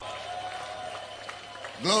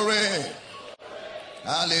Glory.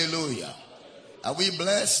 Hallelujah. Are we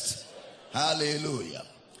blessed? Hallelujah.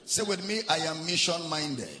 Say with me, I am mission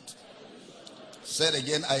minded. Say it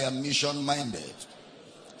again, I am mission minded.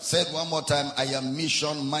 Say it one more time, I am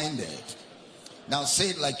mission minded. Now say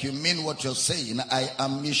it like you mean what you're saying. I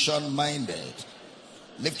am mission minded.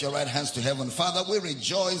 Lift your right hands to heaven. Father, we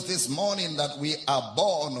rejoice this morning that we are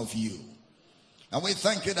born of you. And we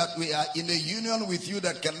thank you that we are in a union with you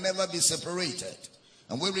that can never be separated.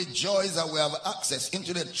 And we rejoice that we have access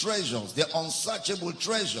into the treasures, the unsearchable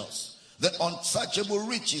treasures, the unsearchable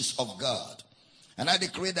riches of God. And I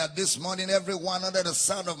decree that this morning everyone under the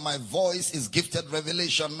sound of my voice is gifted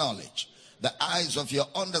revelation knowledge. The eyes of your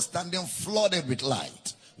understanding flooded with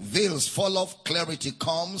light. Veils fall off, clarity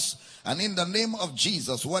comes. And in the name of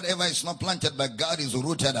Jesus, whatever is not planted by God is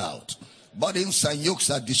rooted out. Burdens and yokes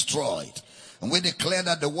are destroyed. And we declare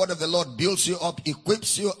that the word of the Lord builds you up,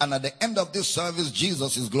 equips you, and at the end of this service,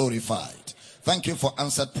 Jesus is glorified. Thank you for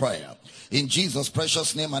answered prayer. In Jesus'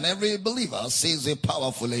 precious name, and every believer says a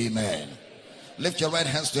powerful amen. Lift your right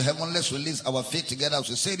hands to heaven. Let's release our feet together as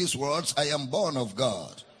we say these words. I am born of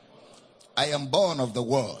God. I am born of the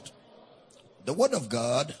word. The word of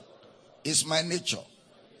God is my nature.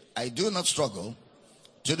 I do not struggle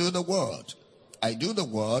to do the word. I do the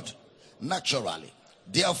word naturally.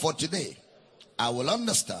 Therefore today, I will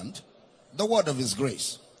understand the word of his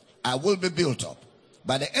grace. I will be built up.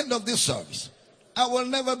 By the end of this service, I will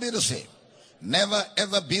never be the same. Never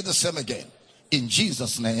ever be the same again. In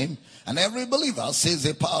Jesus' name. And every believer says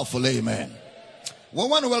a powerful amen. We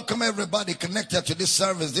want to welcome everybody connected to this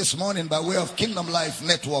service this morning by way of Kingdom Life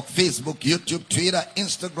Network, Facebook, YouTube, Twitter,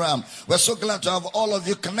 Instagram. We're so glad to have all of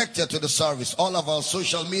you connected to the service. All of our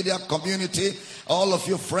social media community, all of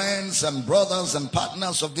you friends and brothers and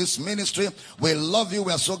partners of this ministry. We love you.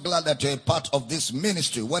 We're so glad that you're a part of this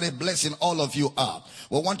ministry. What a blessing all of you are.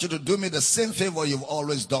 We want you to do me the same favor you've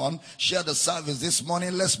always done. Share the service this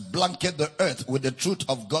morning. Let's blanket the earth with the truth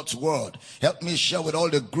of God's word. Help me share with all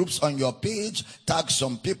the groups on your page. Tag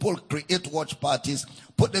some people, create watch parties,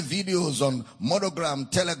 put the videos on Monogram,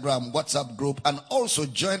 Telegram, WhatsApp group, and also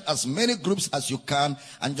join as many groups as you can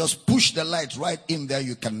and just push the light right in there.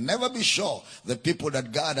 You can never be sure the people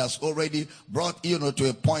that God has already brought to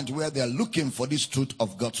a point where they are looking for this truth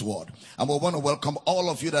of God's word. And we want to welcome all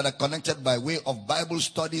of you that are connected by way of Bible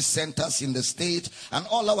study centers in the state and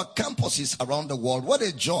all our campuses around the world. What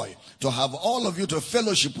a joy to have all of you to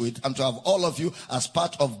fellowship with and to have all of you as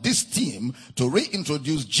part of this team to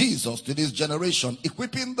reintroduce Jesus to this generation,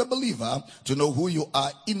 equipping the believer to know who you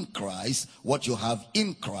are in Christ, what you have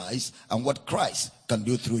in Christ, and what Christ can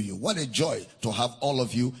do through you. What a joy to have all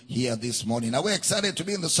of you here this morning. Are we excited to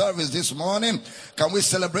be in the service this morning? Can we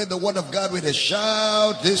celebrate the word of God with a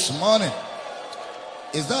shout this morning?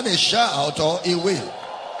 Is that a shout or a will?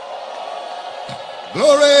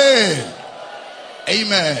 Glory!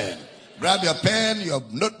 Amen. Grab your pen, your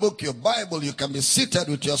notebook, your Bible. You can be seated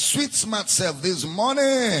with your sweet, smart self this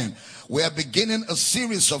morning. We are beginning a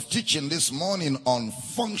series of teaching this morning on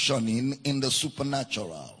functioning in the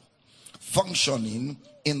supernatural. Functioning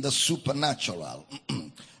in the supernatural.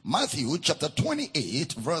 Matthew chapter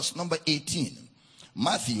 28, verse number 18.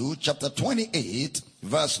 Matthew chapter 28,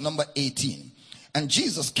 verse number 18. And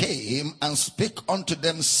Jesus came and spake unto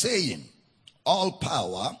them, saying, all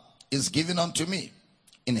power is given unto me,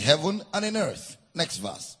 in heaven and in earth. Next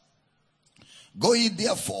verse. Go ye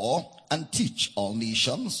therefore and teach all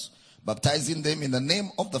nations, baptizing them in the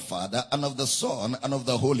name of the Father and of the Son and of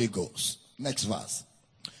the Holy Ghost. Next verse.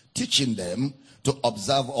 Teaching them to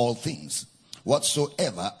observe all things,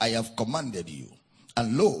 whatsoever I have commanded you.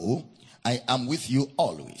 And lo, I am with you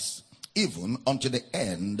always, even unto the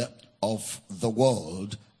end of the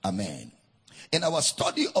world. Amen. In our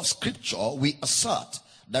study of scripture, we assert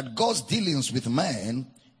that God's dealings with man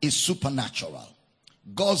is supernatural.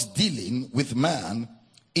 God's dealing with man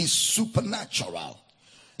is supernatural.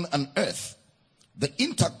 And earth, the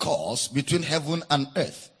intercourse between heaven and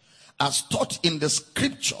earth, as taught in the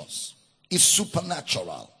scriptures, is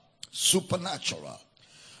supernatural. Supernatural.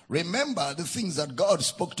 Remember the things that God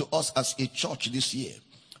spoke to us as a church this year.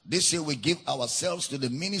 This year we give ourselves to the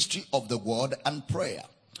ministry of the word and prayer.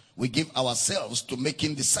 We give ourselves to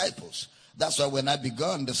making disciples. That's why when I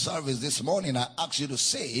began the service this morning, I asked you to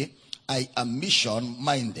say, I am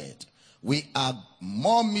mission-minded. We are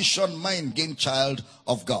more mission-minded child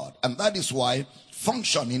of God. And that is why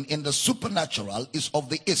functioning in the supernatural is of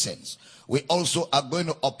the essence. We also are going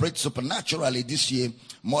to operate supernaturally this year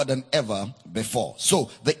more than ever before.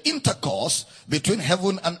 So the intercourse between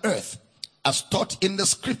heaven and earth, as taught in the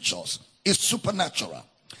scriptures, is supernatural.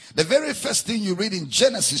 The very first thing you read in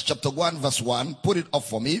Genesis chapter 1 verse 1, put it up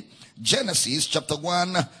for me. Genesis chapter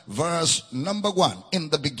 1 verse number 1. In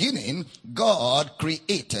the beginning, God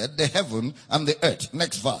created the heaven and the earth.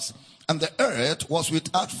 Next verse. And the earth was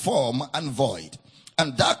without form and void,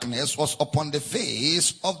 and darkness was upon the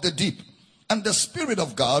face of the deep. And the Spirit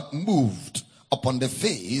of God moved upon the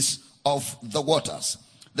face of the waters.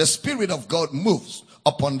 The Spirit of God moves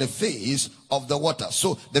upon the face of the water.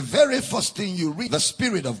 So the very first thing you read, the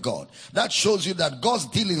Spirit of God, that shows you that God's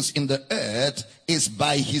dealings in the earth is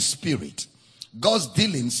by his Spirit. God's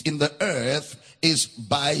dealings in the earth is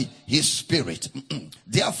by his Spirit.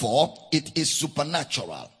 Therefore, it is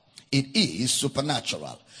supernatural. It is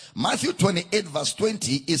supernatural. Matthew 28 verse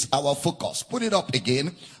 20 is our focus. Put it up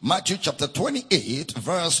again. Matthew chapter 28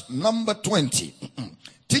 verse number 20.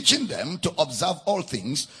 Teaching them to observe all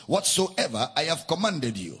things whatsoever I have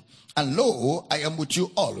commanded you. And lo, I am with you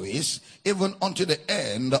always, even unto the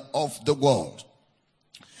end of the world.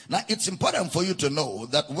 Now, it's important for you to know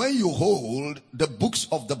that when you hold the books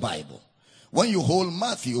of the Bible, when you hold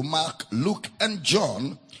Matthew, Mark, Luke, and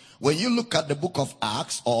John, when you look at the book of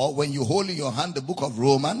Acts, or when you hold in your hand the book of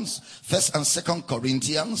Romans, 1st and 2nd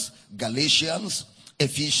Corinthians, Galatians,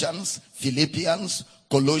 Ephesians, Philippians,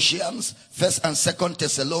 Colossians, 1st and 2nd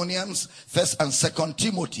Thessalonians, 1st and 2nd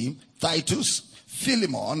Timothy, Titus,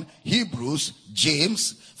 Philemon, Hebrews,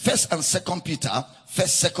 James, 1st and 2nd Peter,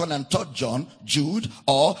 1st, 2nd and 3rd John, Jude,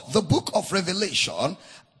 or the book of Revelation,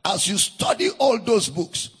 as you study all those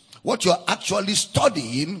books, what you're actually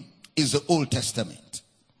studying is the Old Testament.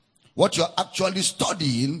 What you're actually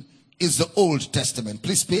studying is the Old Testament.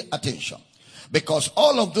 Please pay attention. Because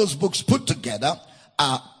all of those books put together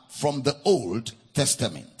are from the Old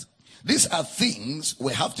Testament. These are things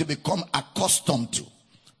we have to become accustomed to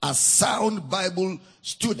as sound Bible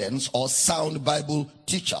students or sound Bible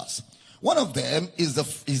teachers. One of them is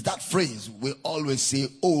that phrase we always say,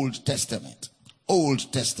 Old Testament.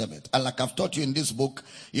 Old Testament. And like I've taught you in this book,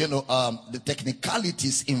 the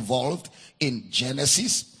technicalities involved in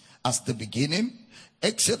Genesis as the beginning,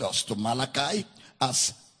 Exodus to Malachi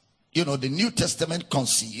as the New Testament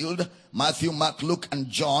concealed, Matthew, Mark, Luke, and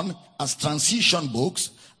John as transition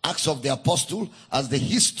books, Acts of the Apostle as the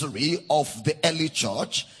history of the early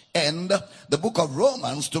church, and the book of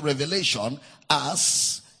Romans to Revelation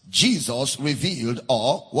as Jesus revealed,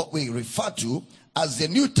 or what we refer to as the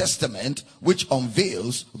New Testament, which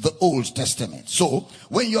unveils the Old Testament. So,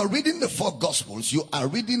 when you're reading the 4 Gospels, you are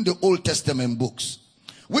reading the Old Testament books,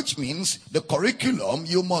 which means the curriculum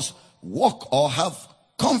you must walk or have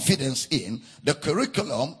confidence in, the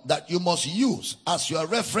curriculum that you must use as your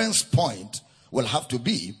reference point will have to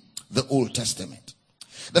be the Old Testament.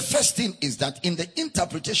 The first thing is that in the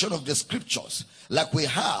interpretation of the scriptures, like we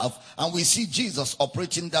have, and we see Jesus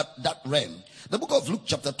operating that realm. The book of Luke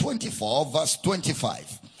chapter 24 verse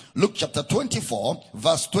 25. Luke chapter 24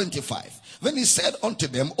 verse 25. When he said unto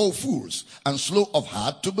them, O fools, and slow of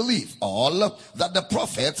heart to believe all that the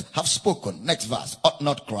prophets have spoken. Next verse. Ought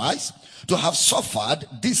not Christ to have suffered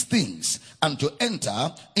these things and to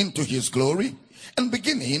enter into his glory? And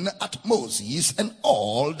beginning at Moses and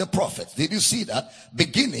all the prophets. Did you see that?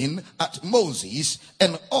 Beginning at Moses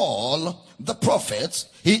and all the prophets,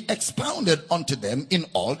 he expounded unto them in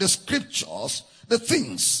all the scriptures the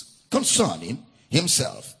things concerning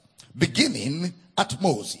himself. Beginning at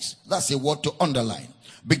Moses. That's a word to underline.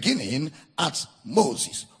 Beginning at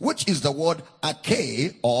Moses, which is the word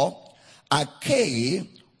ake or ake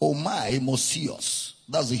omai mosios.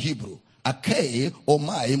 That's the Hebrew. Ake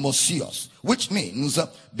omai mosios, which means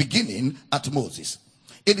beginning at Moses.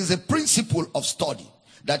 It is a principle of study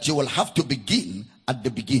that you will have to begin at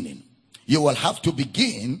the beginning. You will have to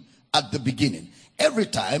begin at the beginning. Every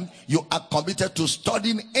time you are committed to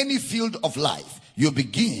studying any field of life, you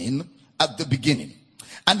begin at the beginning.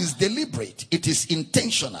 And it's deliberate. It is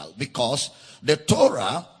intentional, because the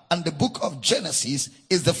Torah and the book of Genesis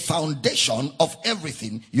is the foundation of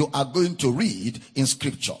everything you are going to read in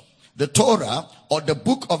scripture. The Torah or the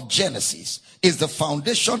book of Genesis is the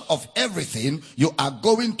foundation of everything you are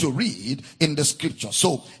going to read in the scripture.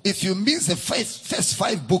 So if you miss the first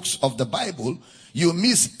 5 books of the Bible, you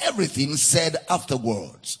miss everything said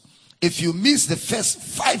afterwards. If you miss the first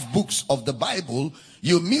 5 books of the Bible,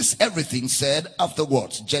 you miss everything said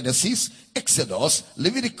afterwards. Genesis, Exodus,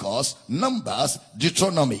 Leviticus, Numbers,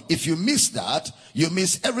 Deuteronomy. If you miss that, you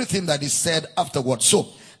miss everything that is said afterwards. So,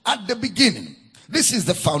 at the beginning, this is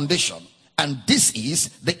the foundation, and this is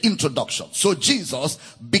the introduction. So Jesus,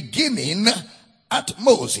 beginning at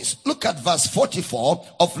Moses. Look at verse 44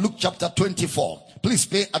 of Luke chapter 24. Please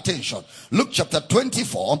pay attention. Luke chapter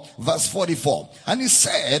 24, verse 44. And he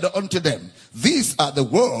said unto them, these are the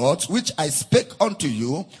words which I spake unto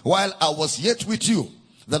you while I was yet with you,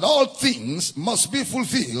 that all things must be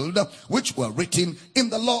fulfilled which were written in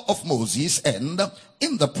the law of Moses and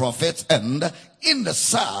in the prophets and in the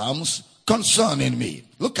Psalms concerning me.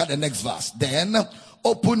 Look at the next verse. Then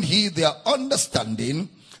opened he their understanding,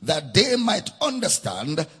 that they might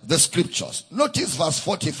understand the scriptures. Notice verse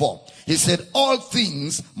 44. He said, all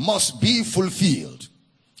things must be fulfilled.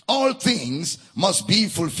 All things must be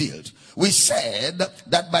fulfilled. We said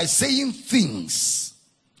that by saying things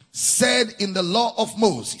said in the law of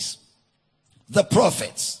Moses, the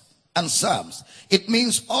prophets and Psalms, it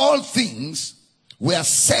means all things were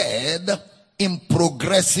said in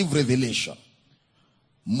progressive revelation.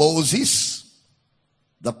 Moses,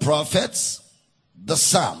 the prophets, the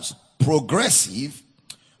Psalms, progressive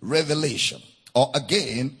revelation, or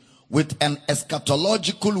again with an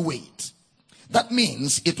eschatological weight. That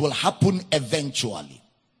means it will happen eventually.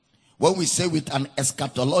 When we say with an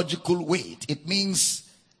eschatological weight, it means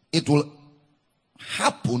it will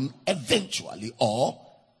happen eventually or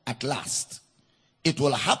at last. It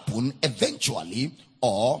will happen eventually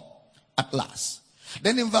or at last.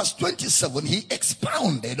 Then in verse 27, he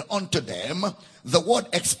expounded unto them. The word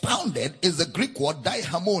expounded is the Greek word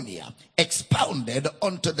diharmonia. Expounded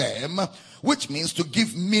unto them, which means to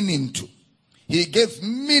give meaning to. He gave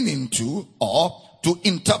meaning to, or to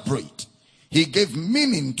interpret. He gave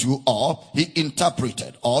meaning to, or he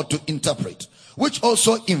interpreted, or to interpret, which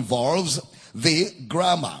also involves the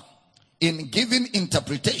grammar. In giving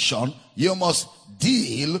interpretation, you must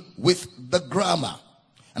deal with the grammar.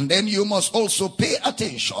 And then you must also pay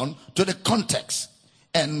attention to the context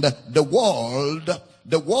and the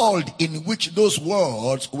world in which those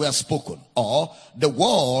words were spoken, or the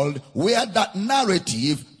world where that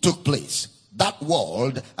narrative took place, that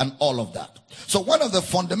world and all of that. So one of the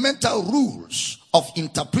fundamental rules of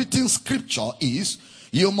interpreting scripture is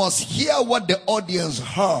you must hear what the audience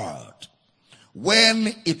heard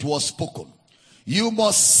when it was spoken. You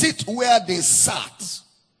must sit where they sat.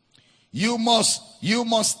 You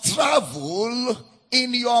must travel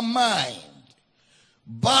in your mind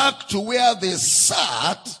back to where they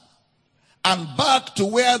sat and back to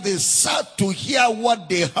where they sat to hear what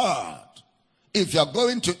they heard. If you're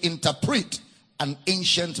going to interpret an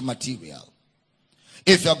ancient material,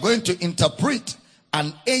 if you're going to interpret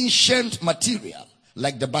an ancient material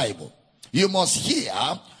like the Bible, you must hear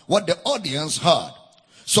what the audience heard.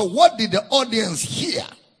 So what did the audience hear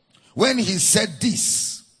when he said this?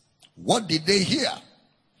 What did they hear?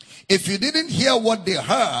 If you didn't hear what they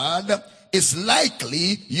heard, it's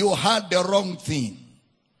likely you heard the wrong thing.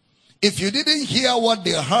 If you didn't hear what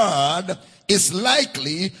they heard, it's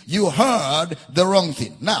likely you heard the wrong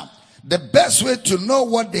thing. Now, the best way to know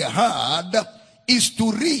what they heard is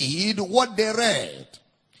to read what they read.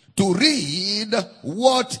 To read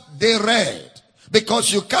what they read.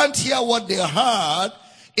 Because you can't hear what they heard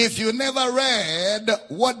if you never read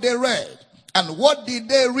what they read. And what did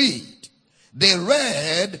they read? They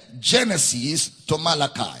read Genesis to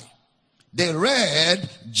Malachi. They read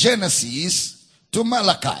Genesis to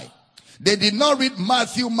Malachi. They did not read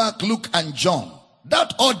Matthew, Mark, Luke, and John.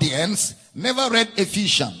 That audience never read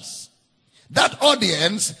Ephesians. That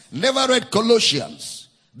audience never read Colossians.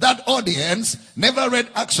 That audience never read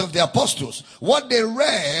Acts of the Apostles. What they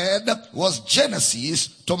read was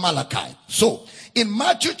Genesis to Malachi. So, in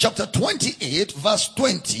Matthew chapter 28, verse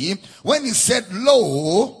 20, when he said,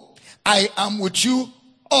 lo, I am with you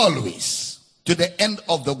always to the end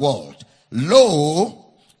of the world.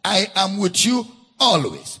 Lo, I am with you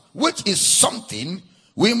always. Which is something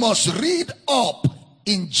we must read up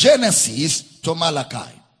in Genesis to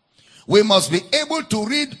Malachi. We must be able to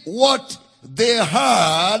read what they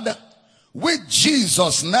heard, which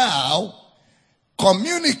Jesus now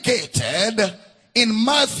communicated in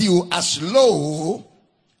Matthew as, lo,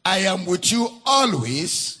 I am with you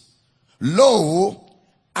always. Lo,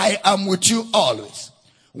 I am with you always.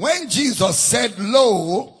 When Jesus said,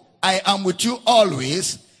 lo, I am with you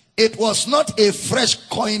always, it was not a fresh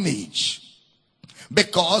coinage.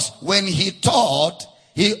 Because when he taught,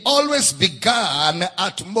 he always began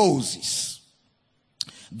at Moses.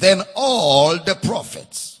 Then all the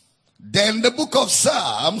prophets. Then the book of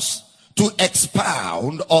Psalms to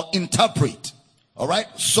expound or interpret. Alright?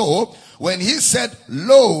 So, when he said,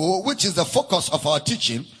 lo, which is the focus of our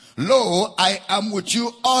teaching, lo, I am with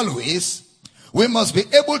you always, we must be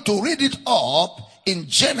able to read it up in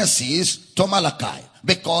Genesis to Malachi,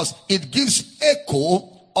 because it gives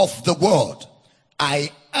echo of the word.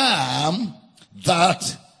 I am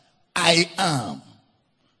that I am.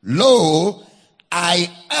 Lo, I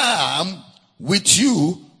am with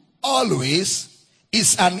you always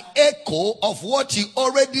is an echo of what he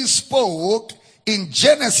already spoke in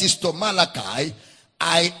Genesis to Malachi.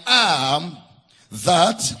 I am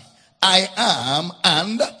that I am,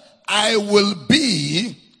 and I will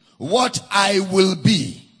be what I will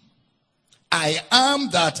be. I am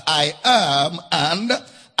that I am, and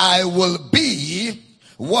I will be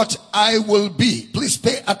what I will be. Please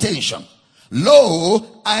pay attention.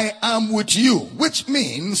 Lo, I am with you, which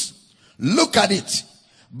means, look at it.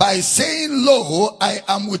 By saying, lo, I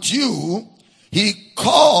am with you, he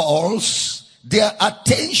calls their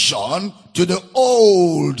attention to the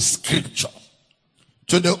old scripture.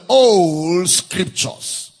 To the old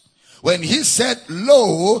scriptures. When he said,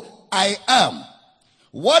 lo, I am,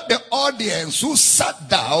 what the audience who sat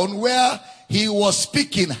down where he was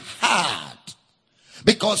speaking heard.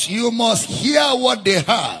 Because you must hear what they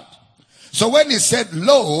heard. So when he said,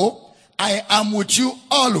 lo, I am with you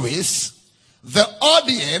always, the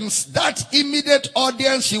audience, that immediate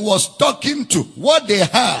audience he was talking to, what they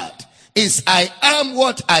heard is, I am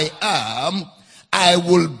what I am, I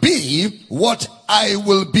will be what I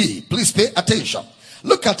will be. Please pay attention.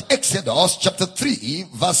 Look at Exodus chapter 3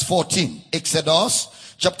 verse 14.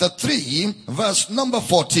 Exodus chapter 3 verse number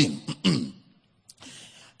 14.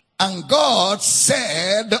 And God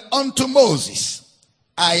said unto Moses,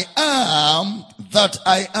 I am that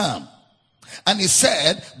I am. And he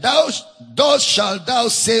said, thus shalt thou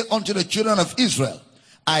say unto the children of Israel,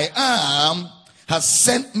 I am has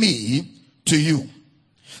sent me to you.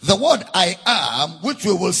 The word I am, which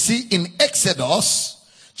we will see in Exodus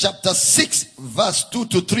chapter 6 verse 2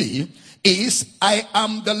 to 3, is I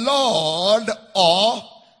am the Lord, or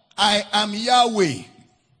I am Yahweh.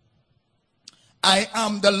 I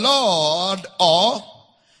am the Lord, or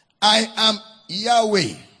I am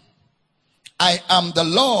Yahweh. I am the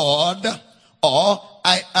Lord, or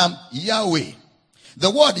I am Yahweh. The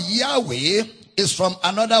word Yahweh is from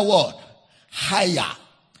another word, Haya.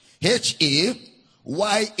 H-A-Y-A-H.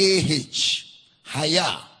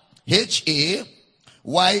 Haya. H-A-Y-A-H.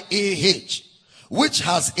 Which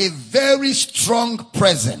has a very strong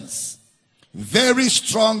presence. Very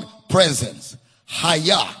strong presence.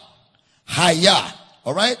 Haya. Haya.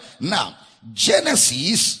 Alright? Now,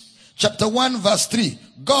 Genesis chapter 1 verse 3.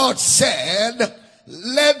 God said,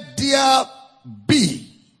 let there be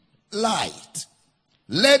light.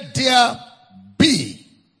 Let there be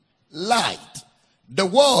light. The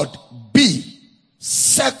word be,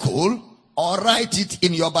 circle or write it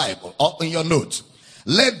in your Bible or in your notes.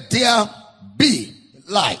 Let there be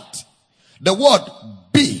light. The word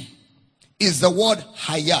be is the word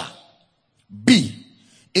haya. Be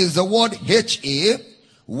is the word H-A-Y-A-H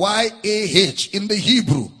in the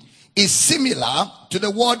Hebrew. Is similar to the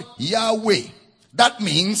word Yahweh. That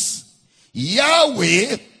means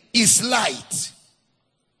Yahweh is light.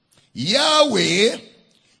 Yahweh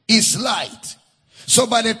is light. So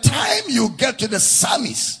by the time you get to the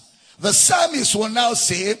psalmist will now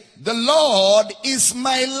say, the Lord is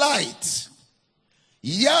my light.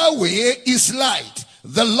 Yahweh is light.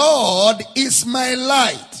 The Lord is my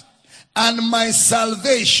light and my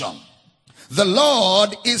salvation. The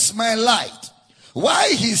Lord is my light. Why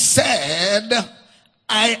he said,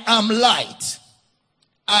 I am light.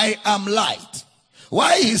 I am light.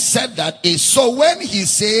 Why he said that is, so when he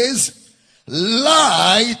says,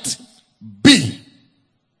 light be,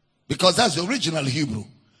 because that's the original Hebrew.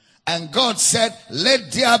 And God said,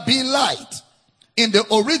 let there be light. In the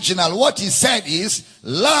original, what he said is,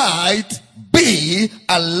 light be,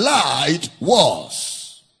 and light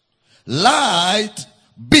was. Light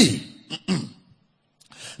be.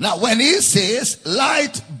 Now, when he says,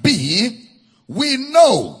 light be, we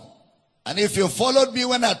know. And if you followed me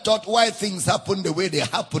when I taught why things happen the way they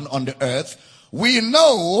happen on the earth, we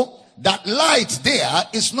know that light there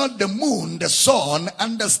is not the moon, the sun,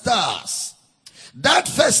 and the stars. That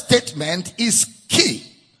first statement is key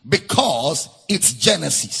because it's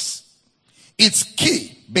Genesis. It's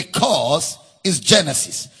key because it's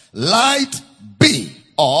Genesis. Light be,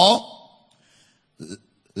 or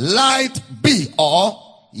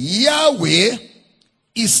Yahweh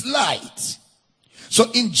is light. So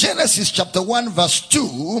in Genesis chapter 1 verse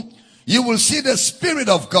 2, you will see the Spirit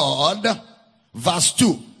of God, verse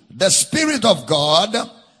 2. The Spirit of God,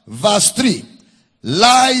 verse 3.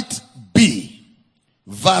 Light be,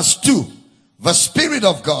 verse 2. The Spirit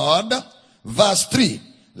of God, verse 3.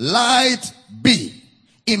 Light be.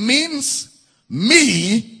 It means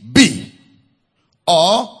me be,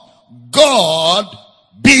 or God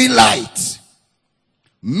be light.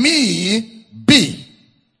 Me be.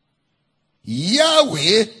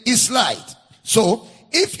 Yahweh is light. So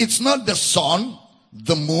if it's not the sun,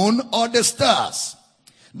 the moon, or the stars.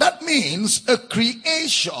 That means a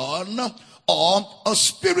creation or a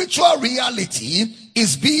spiritual reality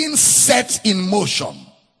is being set in motion.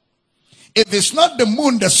 If it's not the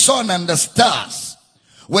moon, the sun, and the stars,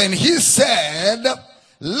 when he said,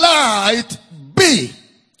 light be,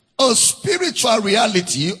 a spiritual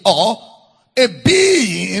reality or a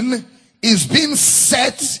being is being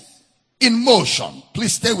set in motion.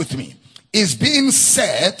 Please stay with me. Is being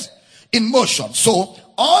set in motion. So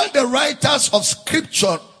all the writers of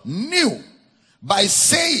scripture knew by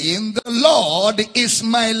saying the Lord is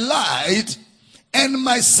my light and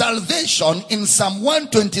my salvation in Psalm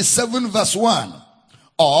 127 verse 1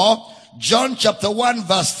 or John chapter 1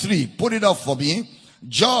 verse 3. Put it up for me.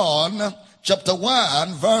 John chapter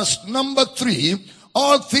 1 verse number 3.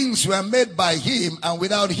 All things were made by him, and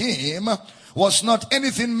without him was not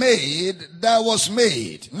anything made that was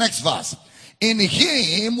made. Next verse. In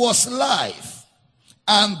him was life,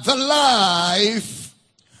 and the life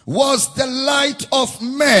was the light of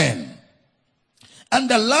men. And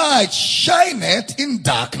the light shineth in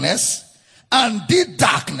darkness, and the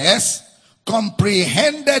darkness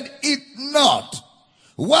comprehended it not.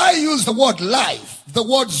 Why use the word life, the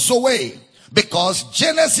word Zoe? Because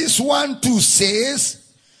Genesis 1:2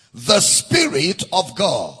 says, the Spirit of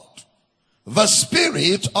God. The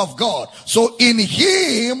Spirit of God. So in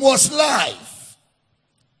him was life.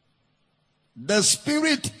 The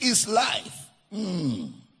Spirit is life.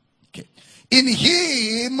 Okay. In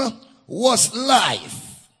him was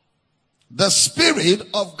life. The Spirit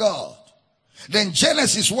of God. Then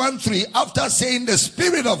Genesis 1:3, after saying the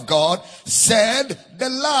Spirit of God, said the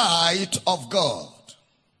light of God.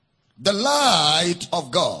 The light of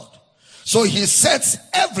God. So he sets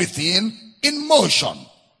everything in motion.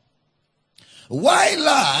 Why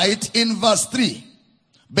light in verse 3?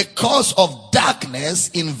 Because of darkness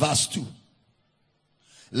in verse 2.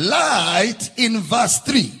 Light in verse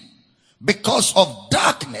 3. Because of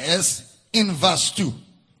darkness in verse 2.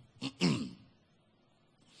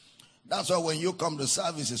 That's why when you come to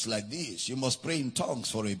services like this, you must pray in tongues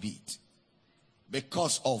for a bit.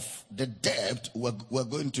 Because of the depth we're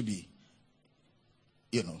going to be,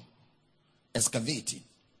 excavating.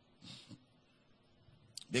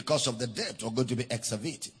 Because of the depth we're going to be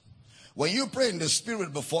excavating. When you pray in the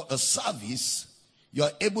Spirit before a service, you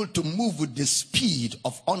are able to move with the speed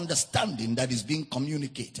of understanding that is being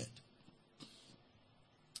communicated.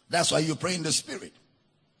 That's why you pray in the Spirit.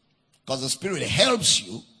 Because the Spirit helps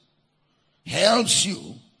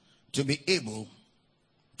you to be able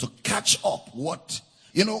to catch up what,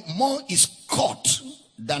 more is caught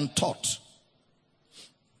than taught.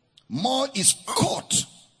 More is caught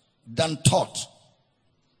than taught.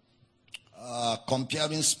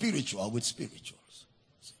 Comparing spiritual with spirituals.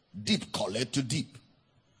 Deep called to deep.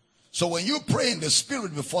 So when you pray in the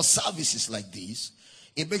Spirit before services like this,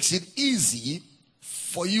 it makes it easy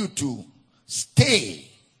for you to stay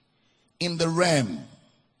in the realm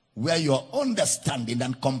where you are understanding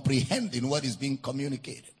and comprehending what is being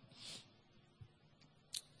communicated.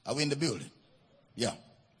 Are we in the building? Yeah.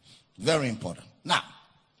 Very important. Now,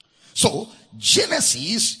 so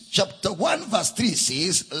Genesis chapter 1 verse 3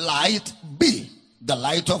 says, light be, the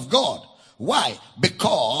light of God. Why?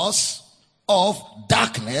 Because of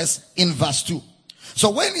darkness in verse 2. So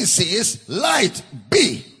when he says light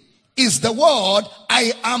be, is the word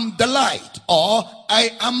I am the light or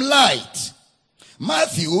I am light.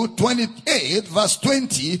 Matthew 28 verse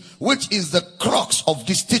 20, which is the crux of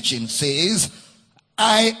this teaching, says,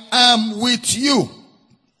 I am with you.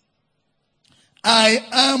 I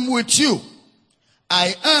am with you.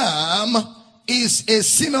 I am is a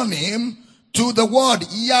synonym to the word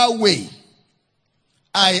Yahweh.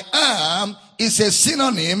 I am is a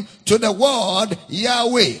synonym to the word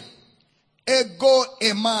Yahweh. Ego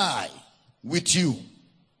am I with you.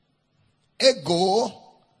 Ego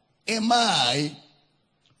am I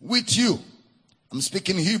with you. I'm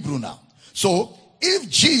speaking Hebrew now. So if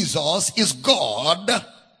Jesus is God,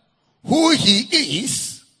 who he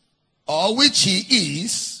is, or which he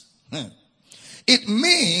is, it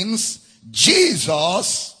means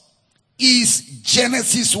Jesus is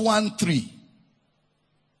Genesis 1:3.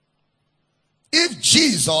 If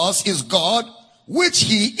Jesus is God, which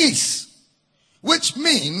he is, which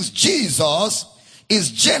means Jesus is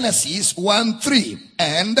Genesis 1:3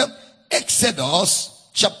 and Exodus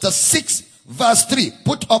chapter 6 verse 3.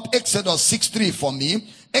 Put up Exodus 6:3 for me.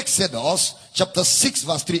 Exodus chapter 6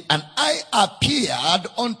 verse 3. And I appeared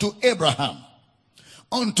unto Abraham,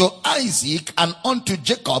 unto Isaac, and unto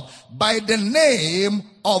Jacob by the name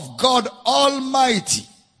of God Almighty,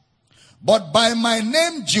 but by my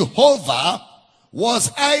name Jehovah,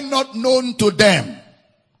 was I not known to them?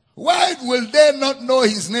 Why will they not know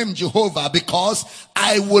his name Jehovah? Because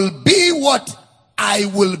I will be what I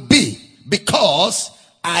will be. Because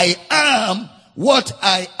I am what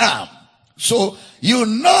I am. So you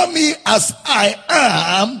know me as I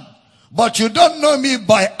am, but you don't know me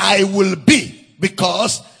by I will be.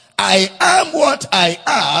 Because I am what I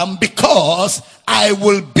am, because I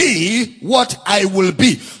will be what I will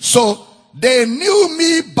be. So they knew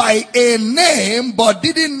me by a name, but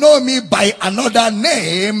didn't know me by another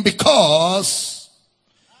name, because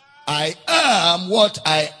I am what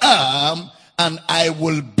I am, and I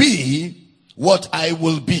will be what I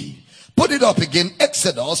will be. Put it up again.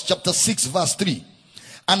 Exodus chapter 6 verse 3.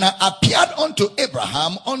 And I appeared unto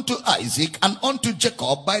Abraham, unto Isaac, and unto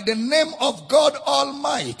Jacob by the name of God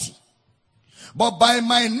Almighty. But by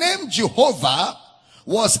my name Jehovah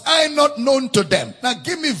was I not known to them. Now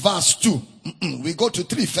give me verse 2. We go to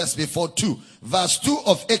 3 first before 2. Verse 2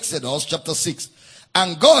 of Exodus chapter 6.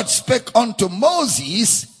 And God spake unto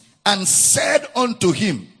Moses and said unto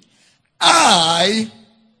him, I,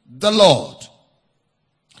 the Lord.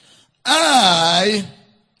 I,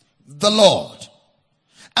 the Lord.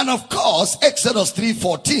 And of course, Exodus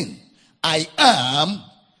 3:14. I am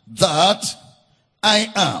that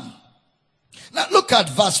I am. Now look at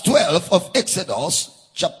verse 12 of Exodus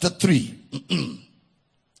chapter 3.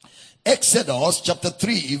 Exodus chapter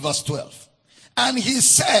 3 verse 12. And he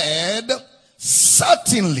said,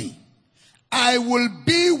 certainly I will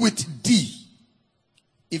be with thee.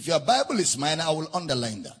 If your Bible is mine, I will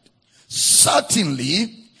underline that.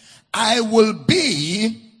 Certainly I will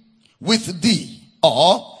be with thee.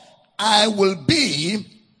 Or I will be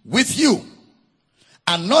with you.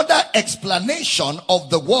 Another explanation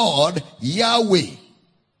of the word Yahweh.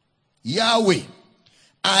 Yahweh.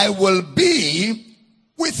 I will be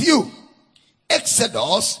with you.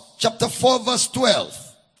 Exodus chapter 4 verse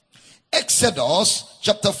 12. Exodus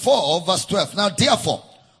chapter 4 verse 12. Now therefore,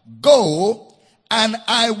 go and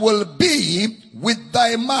I will be with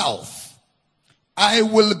thy mouth. I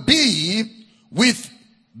will be with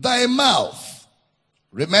thy mouth.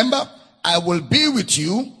 Remember, I will be with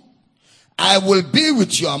you. I will be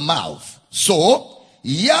with your mouth. So,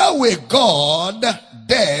 Yahweh God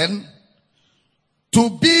then to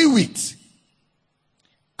be with.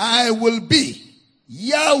 I will be.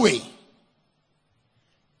 Yahweh.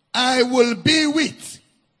 I will be with.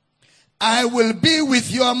 I will be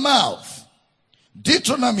with your mouth.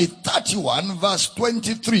 Deuteronomy 31 verse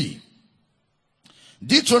 23.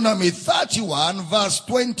 Deuteronomy 31 verse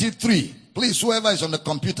 23. Please, whoever is on the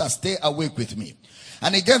computer, stay awake with me.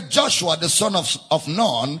 And he gave Joshua the son of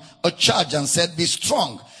Nun a charge and said, be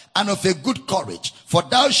strong and of a good courage, for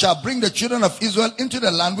thou shalt bring the children of Israel into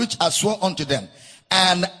the land which I swore unto them.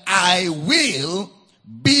 And I will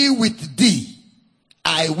be with thee.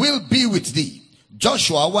 I will be with thee.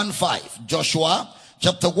 Joshua 1:5. Joshua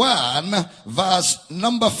chapter 1 verse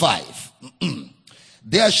number 5.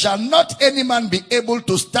 There shall not any man be able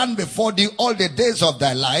to stand before thee all the days of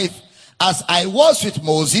thy life. As I was with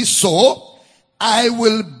Moses, so I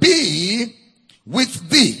will be with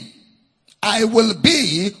thee. I will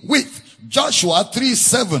be with. Joshua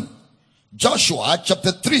 3:7. Joshua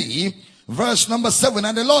chapter 3 verse number 7.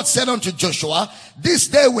 And the Lord said unto Joshua, this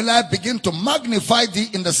day will I begin to magnify thee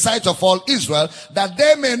in the sight of all Israel, that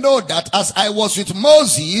they may know that as I was with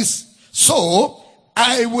Moses, so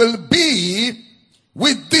I will be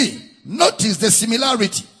with thee. Notice the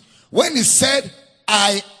similarity. When he said,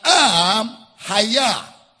 I am Hayah.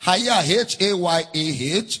 Hayah,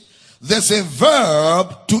 H-A-Y-A-H. There's a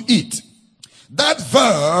verb to it. That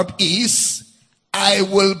verb is, I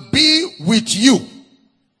will be with you.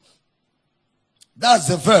 That's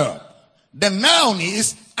the verb. The noun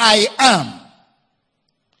is, I am.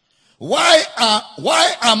 Why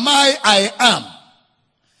am I am?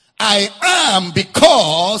 I am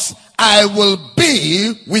because I will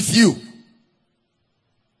be with you.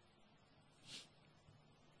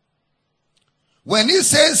 When he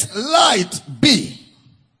says light be,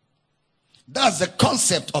 that's the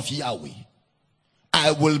concept of Yahweh.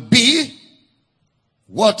 I will be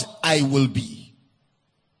what I will be.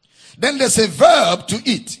 Then there's a verb to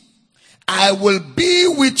it. I will be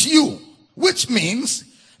with you, which means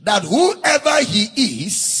that whoever he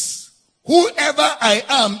is, whoever I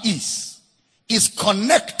am is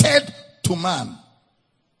connected to man.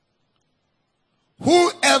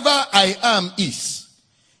 Whoever I am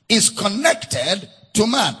is connected to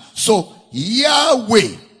man. So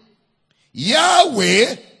Yahweh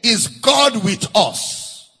is God with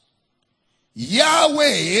us.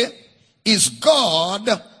 Yahweh is God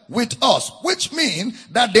with us, which means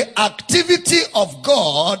that the activity of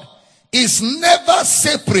God is never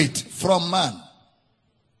separate from man.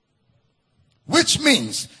 Which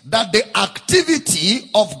means that the activity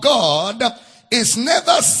of God is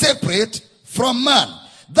never separate from man.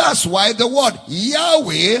 That's why the word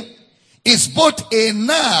Yahweh is both a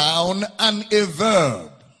noun and a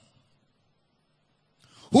verb.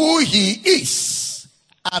 Who he is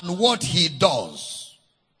and what he does.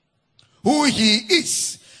 Who he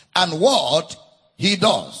is and what he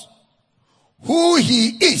does. Who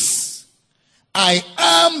he is. I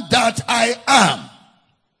am that I am.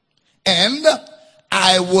 And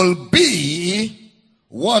I will be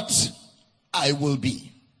what I will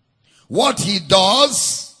be. What he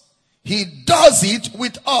does it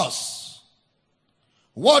with us.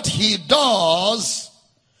 What he does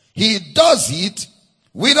it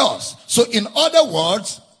with us. So in other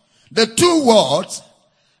words, the two words,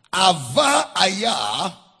 Ava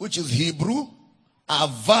Ayah, which is Hebrew,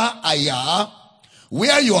 Ava Ayah,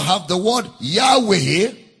 where you have the word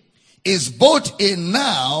Yahweh, is both a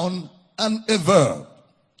noun and a verb,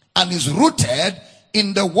 and is rooted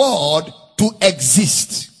in the word to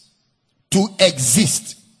exist. To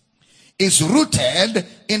exist is rooted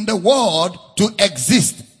in the word to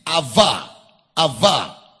exist. Ava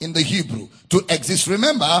in the Hebrew, to exist.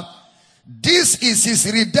 Remember, this is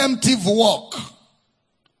his redemptive work.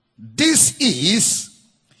 This is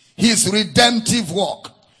his redemptive work.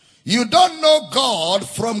 You don't know God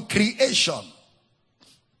from creation.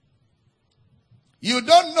 You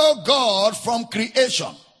don't know God from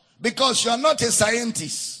creation because you are not a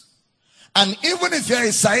scientist. And even if you are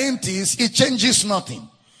a scientist, it changes nothing.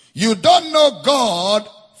 You don't know God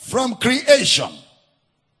from creation.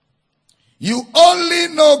 You only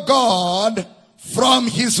know God from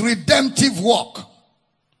his redemptive work.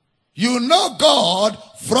 You know God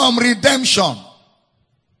from redemption.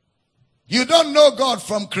 You don't know God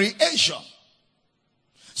from creation.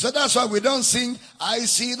 So that's why we don't sing, I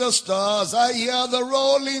see the stars, I hear the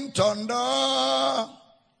rolling thunder.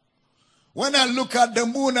 When I look at the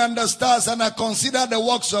moon and the stars and I consider the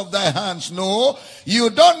works of thy hands. No, you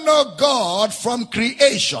don't know God from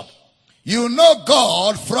creation. You know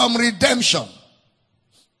God from redemption.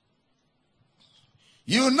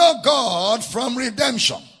 You know God from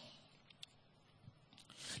redemption.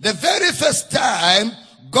 The very first time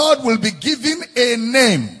God will be given a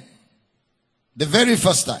name. The very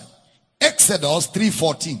first time. Exodus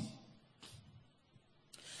 3:14.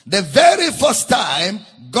 The very first time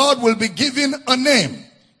God will be given a name.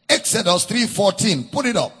 Exodus 3:14. Put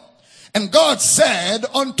it up. And God said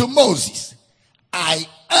unto Moses, I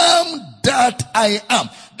am that I am.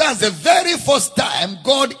 That's the very first time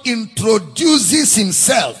God introduces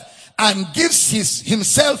himself and gives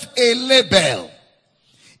himself a label.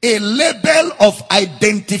 A label of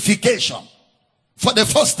identification. For the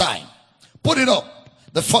first time. Put it up.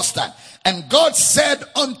 The first time. And God said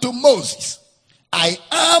unto Moses, I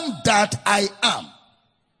am that I am.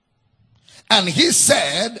 And he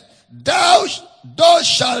said, Thus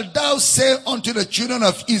shalt thou say unto the children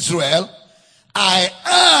of Israel, I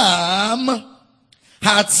am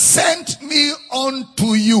hath sent me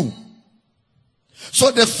unto you.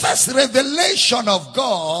 So the first revelation of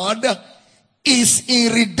God is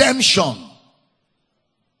in redemption.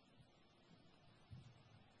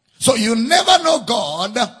 So you never know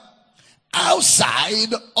God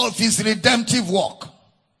outside of his redemptive work.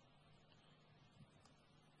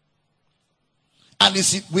 And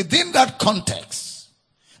it's within that context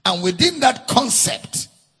and within that concept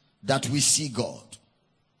that we see God.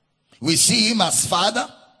 We see him as Father.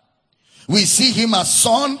 We see him as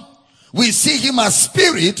Son. We see him as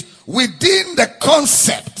Spirit within the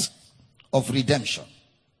concept of redemption.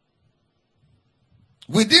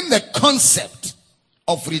 Within the concept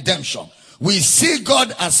of redemption. We see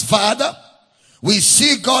God as Father. We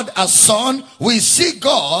see God as Son. We see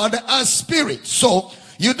God as Spirit. So,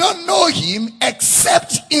 you don't know him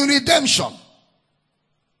except in redemption.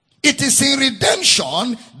 It is in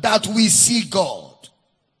redemption that we see God.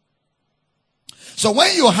 So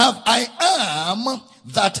when you have I am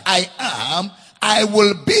that I am, I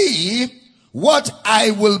will be what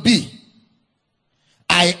I will be.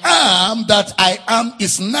 I am that I am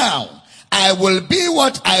is noun. I will be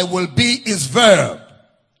what I will be is verb.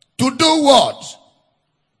 To do what?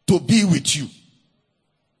 To be with you.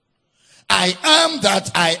 I am that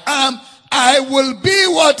I am. I will be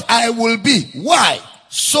what I will be. Why?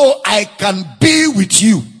 So I can be with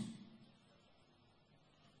you.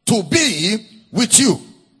 To be with you.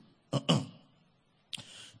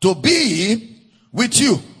 To be with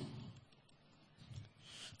you.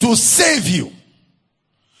 To save you.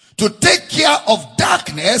 To take care of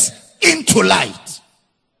darkness into light.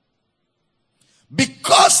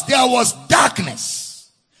 because there was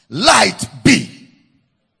darkness, light be.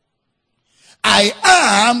 I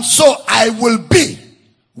am, so I will be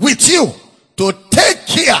with you to take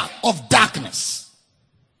care of darkness.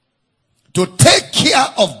 To take care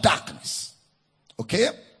of darkness. Okay?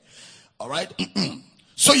 All right?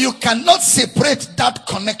 So you cannot separate that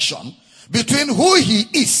connection between who he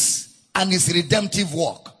is and his redemptive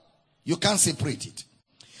work. You can't separate it.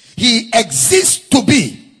 He exists to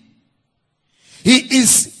be. He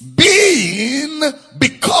is being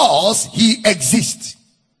because he exists.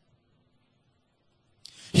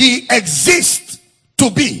 He exists to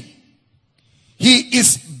be. He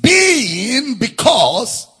is being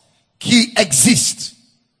because he exists.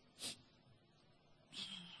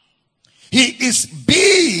 He is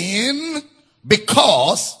being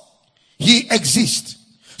because he exists.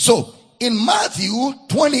 So in Matthew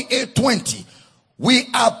 28:20, we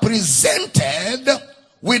are presented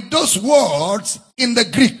with those words in the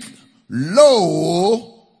Greek.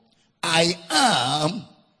 Lo, I am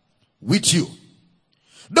with you.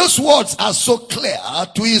 Those words are so clear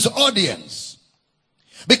to his audience.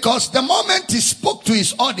 Because the moment he spoke to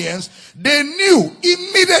his audience, they knew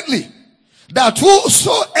immediately that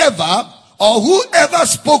whosoever or whoever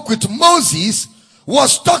spoke with Moses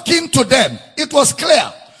was talking to them. It was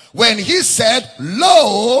clear. When he said,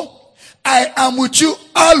 Lo, I am with you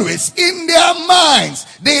always, in their minds,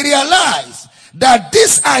 they realized that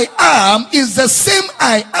this I am is the same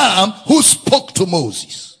I am who spoke to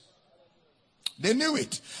Moses. They knew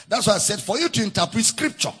it. That's why I said, for you to interpret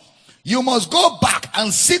scripture, you must go back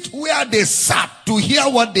and sit where they sat to hear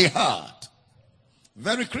what they heard.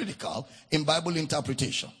 Very critical in Bible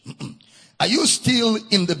interpretation. Are you still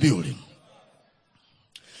in the building?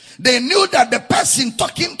 They knew that the person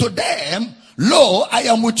talking to them, Lo, I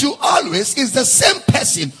am with you always, is the same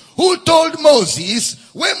person who told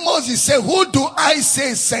Moses, when Moses said, who do I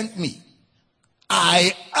say sent me?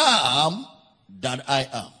 I am that I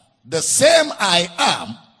am. The same I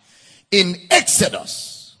am in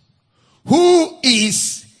Exodus, who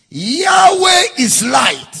is Yahweh is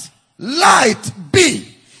light. Light be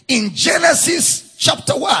in Genesis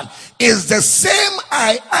chapter 1 is the same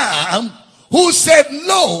I am who said,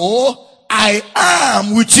 Lo, I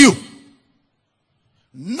am with you.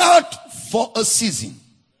 Not for a season,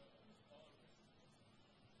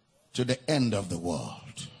 to the end of the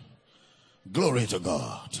world. Glory to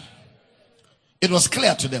God. It was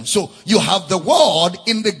clear to them. So you have the word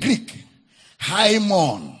in the Greek,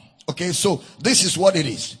 haimon. Okay, so this is what it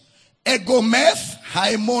is. Egometh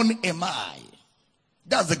haimon emai.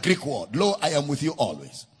 That's the Greek word. Lo, I am with you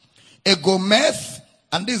always. Egometh,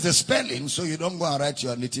 and this is the spelling, so you don't go and write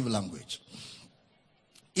your native language.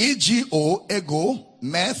 E-G-O, ego,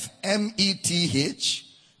 meth, M-E-T-H,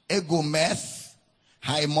 egometh,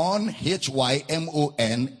 haimon,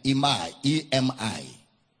 H-Y-M-O-N, emai, E-M-I.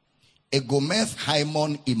 Egometh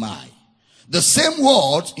haimon imai. The same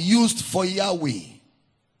word used for Yahweh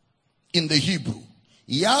in the Hebrew.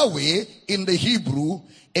 Yahweh in the Hebrew,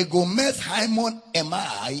 egometh haimon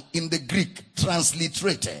emai in the Greek,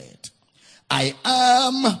 transliterated. I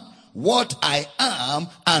am what I am,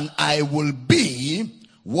 and I will be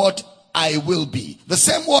what I will be. The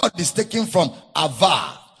same word is taken from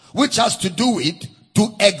avar, which has to do with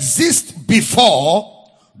to exist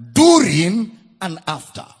before, during, and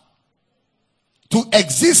after. To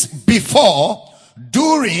exist before,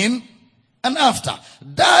 during, and after.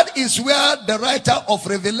 That is where the writer of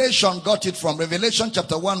Revelation got it from. Revelation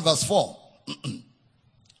chapter 1 verse 4.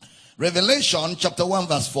 Revelation chapter 1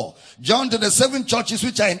 verse 4. John to the 7 churches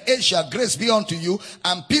which are in Asia, grace be unto you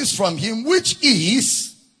and peace from him which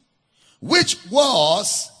is, which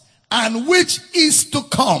was, and which is to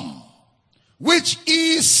come. Which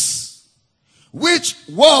is, which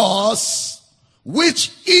was,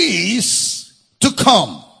 which is to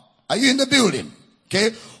come. Are you in the building?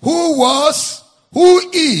 Okay. Who was, who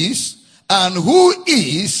is, and who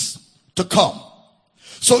is to come.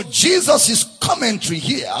 So Jesus' commentary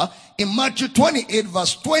here in Matthew 28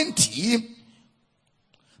 verse 20,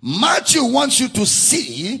 Matthew wants you to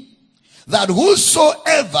see that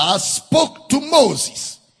whosoever spoke to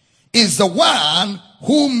Moses is the one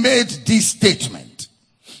who made this statement.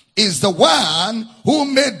 Is the one who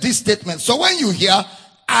made this statement. So when you hear,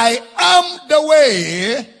 I am the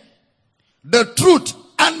way, the truth,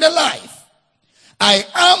 and the life. I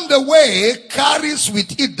am the way carries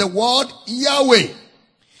with it the word Yahweh.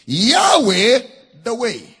 Yahweh, the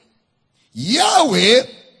way. Yahweh,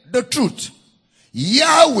 the truth.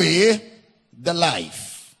 Yahweh, the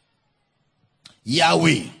life.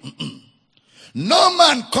 Yahweh. No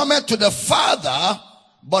man cometh to the Father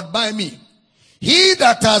but by me. He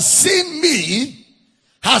that has seen me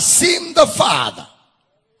has seen the Father.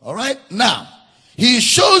 All right. Now, he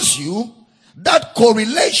shows you that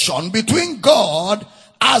correlation between God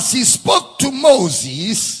as he spoke to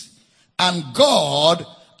Moses and God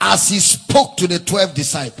as he spoke to the 12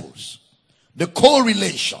 disciples. The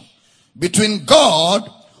correlation between God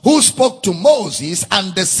who spoke to Moses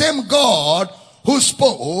and the same God who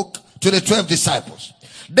spoke to the 12 disciples.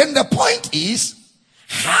 Then the point is,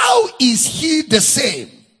 how is he the same?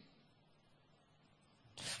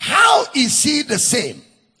 How is he the same?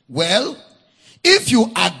 Well, if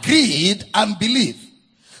you agreed and believe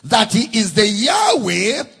that he is the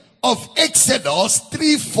Yahweh of Exodus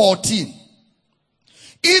 3:14,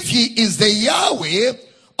 if he is the Yahweh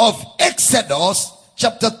of Exodus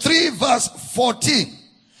chapter 3 verse 14,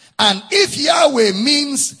 and if Yahweh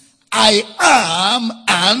means I am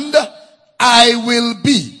and I will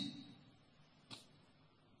be,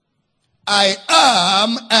 I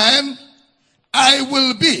am and I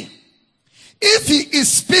will be. If he is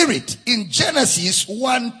spirit in Genesis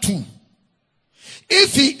 1:2,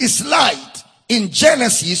 if he is light in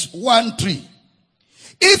Genesis 1:3,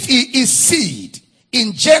 if he is seed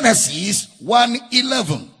in Genesis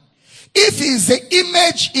 1:11, if he is the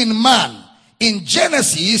image in man in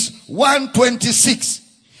Genesis 1:26,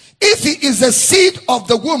 if he is the seed of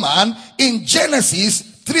the woman in Genesis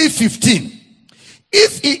 3:15,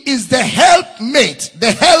 if he is the helpmate,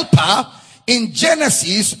 the helper in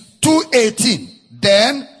Genesis 2:18,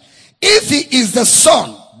 then if he is the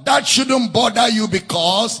son, that shouldn't bother you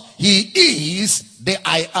because he is the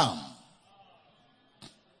I am.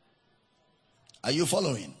 Are you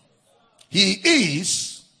following? He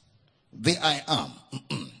is the I am.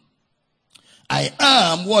 I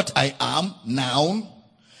am what I am, noun.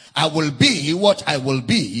 I will be what I will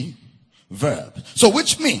be, verb. So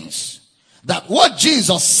which means that what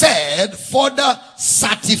Jesus said further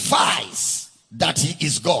certifies that he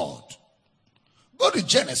is God. Go to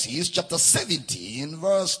Genesis chapter 17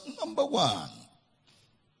 verse number 1.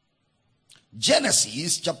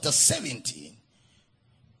 Genesis chapter 17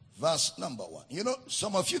 verse number 1. You know,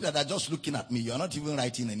 some of you that are just looking at me, you're not even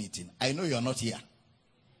writing anything. I know you're not here.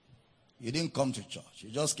 You didn't come to church.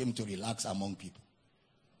 You just came to relax among people.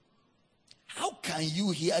 How can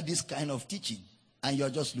you hear this kind of teaching and you're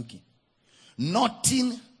just looking?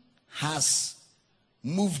 Nothing has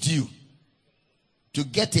moved you to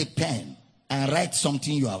get a pen and write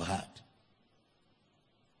something you have heard.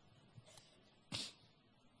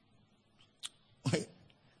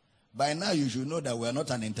 By now you should know that we are not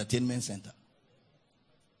an entertainment center.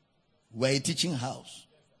 We're a teaching house.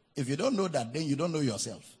 If you don't know that, then you don't know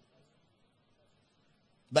yourself.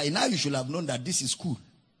 By now you should have known that this is school.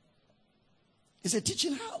 It's a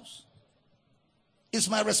teaching house. It's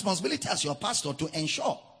my responsibility as your pastor to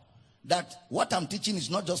ensure that what I'm teaching is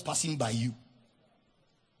not just passing by you.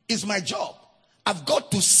 It's my job. I've got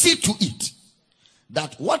to see to it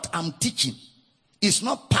that what I'm teaching is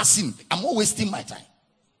not passing. I'm not wasting my time.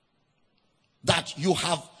 That you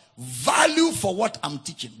have value for what I'm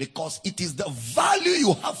teaching, because it is the value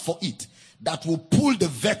you have for it that will pull the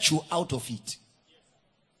virtue out of it.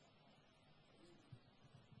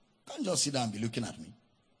 Can't just sit down and be looking at me.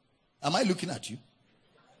 Am I looking at you?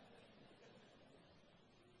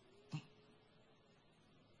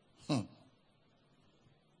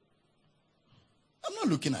 I'm not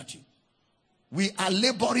looking at you. We are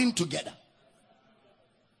laboring together.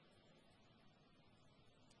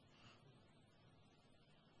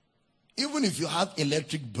 Even if you have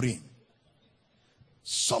electric brain,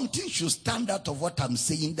 something should stand out of what I'm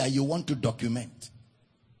saying that you want to document.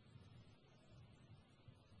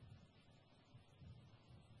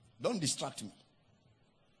 Don't distract me.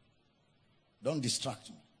 Don't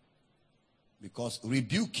distract me. Because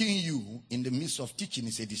rebuking you in the midst of teaching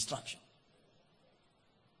is a distraction.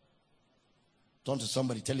 Turn to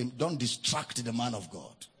somebody, tell him, don't distract the man of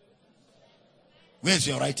God. Where's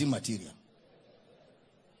your writing material?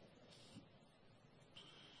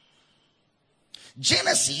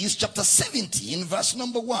 Genesis chapter 17 verse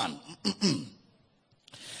number 1.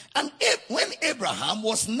 And when Abraham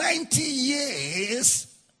was 90 years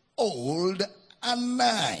old and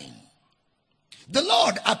 9, the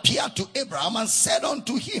Lord appeared to Abraham and said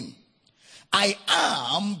unto him, I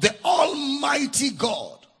am the Almighty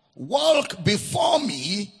God. Walk before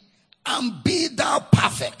me and be thou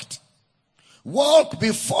perfect. Walk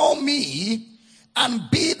before me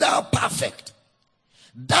and be thou perfect.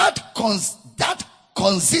 That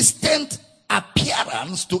consistent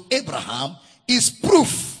appearance to Abraham is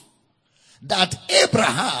proof that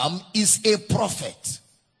Abraham is a prophet.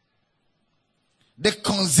 The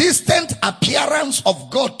consistent appearance of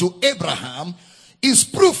God to Abraham is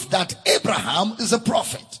proof that Abraham is a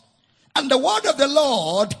prophet. And the word of the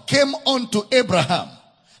Lord came unto Abraham.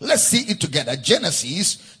 Let's see it together.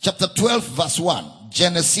 Genesis chapter 12 verse 1.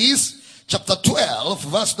 Genesis chapter 12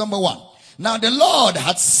 verse number 1. Now the Lord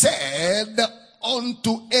had said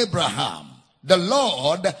unto Abraham. The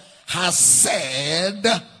Lord has said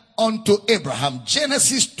unto Abraham.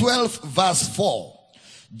 Genesis 12 verse 4.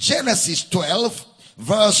 Genesis 12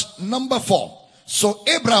 verse number 4. So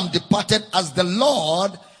Abraham departed as the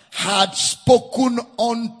Lord had spoken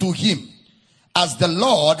unto him. As the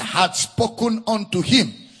Lord had spoken unto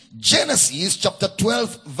him. Genesis chapter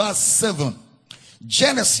 12 verse 7.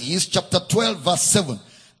 Genesis chapter 12 verse 7.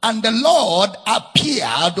 And the Lord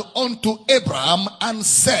appeared unto Abraham and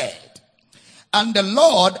said, and the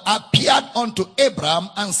Lord appeared unto Abraham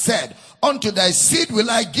and said, unto thy seed will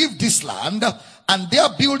I give this land. And there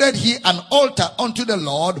builded he an altar unto the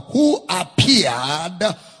Lord who appeared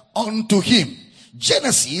unto him.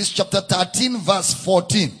 Genesis chapter 13 verse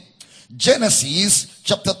 14. Genesis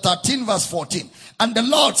chapter 13 verse 14. And the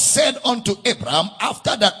Lord said unto Abraham,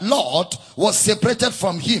 after that Lot was separated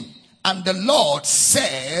from him, and the Lord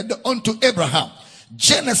said unto Abraham,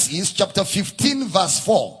 Genesis chapter 15 verse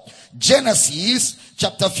 4. Genesis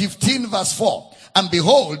chapter 15 verse 4. And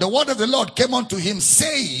behold, the word of the Lord came unto him,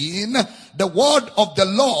 saying, the word of the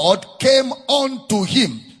Lord came unto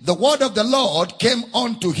him. The word of the Lord came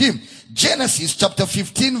unto him. Genesis chapter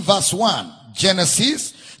 15 verse 1.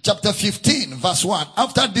 Genesis chapter 15 verse 1.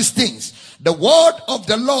 After these things, the word of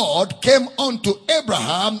the Lord came unto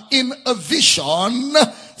Abraham in a vision,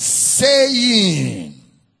 saying,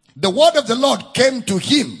 the word of the Lord came to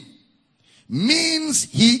him means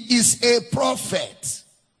he is a prophet.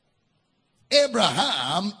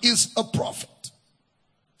 Abraham is a prophet.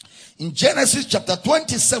 In Genesis chapter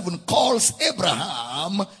 27 calls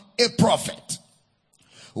Abraham a prophet.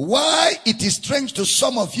 Why it is strange to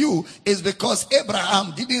some of you is because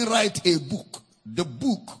Abraham didn't write a book, the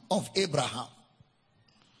book of Abraham.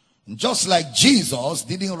 Just like Jesus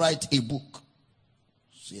didn't write a book.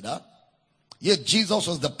 See that? Yet Jesus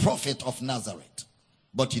was the prophet of Nazareth,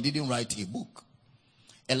 but he didn't write a book.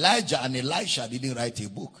 Elijah and Elisha didn't write a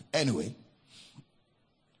book. Anyway,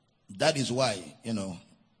 that is why,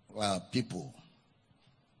 people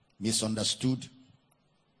misunderstood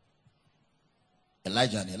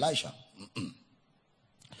Elijah and Elisha.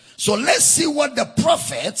 So let's see what the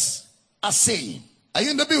prophets are saying. Are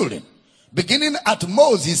you in the building? Beginning at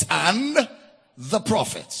Moses and the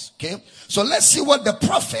prophets. Okay. So let's see what the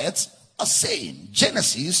prophets are saying.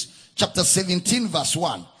 Genesis chapter 17 verse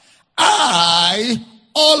 1. I,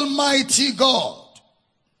 Almighty God.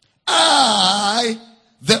 I,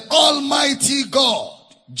 the Almighty God.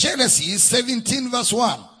 Genesis 17 verse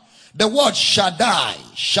 1. The word Shaddai.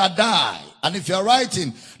 Shaddai. And if you're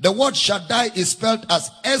writing, the word Shaddai is spelled as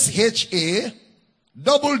S-H-A-D-D-A-Y.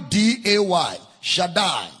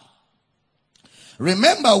 Shaddai.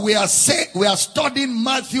 Remember, we are studying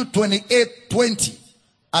Matthew 28:20.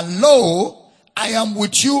 And lo, I am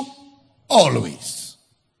with you always.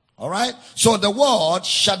 Alright? So the word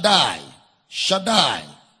Shaddai. Shaddai.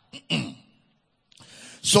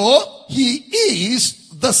 So he is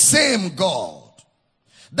the same God.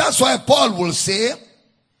 That's why Paul will say,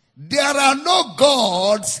 there are no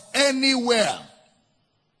gods anywhere.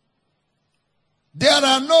 There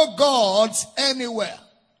are no gods anywhere.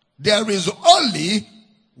 There is only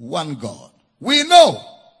one God. We know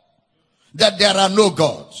that there are no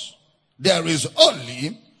gods. There is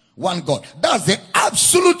only one God. That's the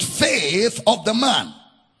absolute faith of the man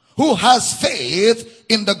who has faith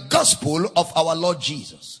in the gospel of our Lord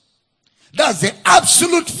Jesus. That's the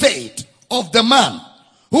absolute faith of the man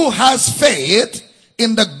who has faith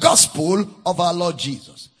in the gospel of our Lord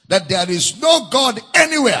Jesus. That there is no God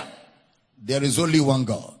anywhere. There is only one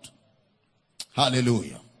God.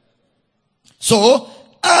 Hallelujah. So,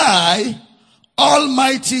 I,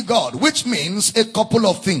 Almighty God, which means a couple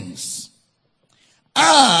of things.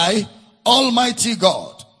 I, Almighty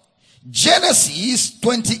God. Genesis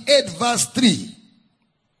 28 verse 3.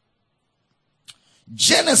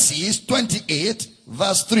 Genesis 28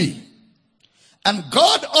 verse 3. And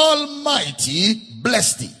God Almighty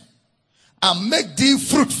bless thee, and make thee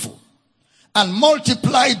fruitful, and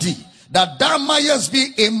multiply thee, that thou mayest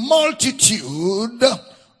be a multitude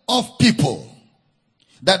of people.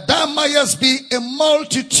 That thou mayest be a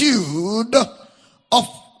multitude of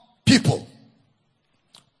people.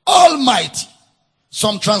 Almighty.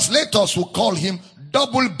 Some translators will call him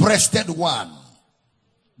double-breasted one.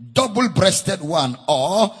 Double-breasted one.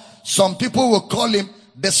 Or some people will call him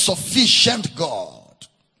the sufficient God.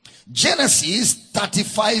 Genesis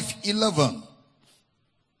 35:11.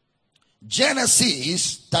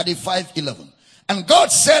 Genesis 35:11. And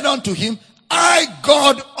God said unto him, I,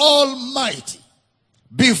 God Almighty,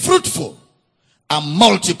 be fruitful and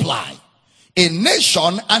multiply. A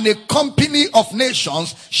nation and a company of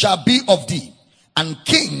nations shall be of thee, and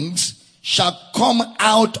kings shall come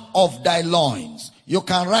out of thy loins. You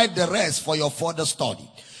can write the rest for your further study.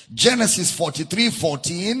 Genesis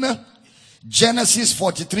 43:14, Genesis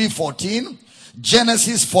 43:14,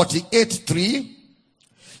 Genesis 48:3,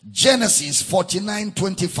 Genesis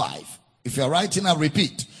 49:25. If you're writing, I'll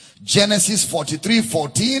repeat. Genesis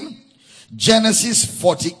 43:14, Genesis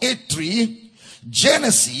 48:3,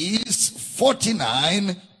 Genesis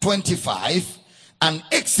 49:25, and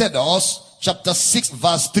Exodus chapter 6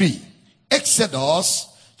 verse 3. Exodus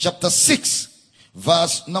chapter 6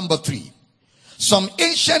 verse number 3. Some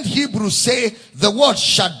ancient Hebrews say the word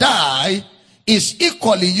Shaddai is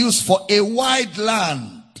equally used for a wide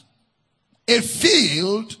land, a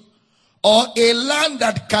field, or a land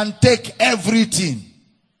that can take everything.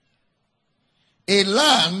 A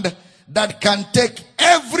land that can take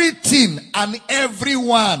everything and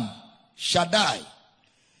everyone. Shaddai.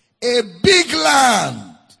 A big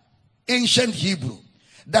land, ancient Hebrew,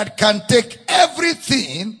 that can take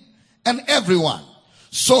everything and everyone.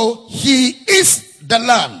 So he is the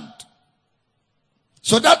land.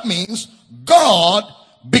 So that means God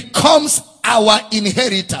becomes our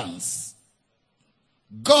inheritance.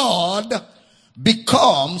 God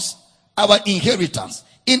becomes our inheritance.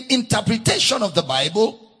 In interpretation of the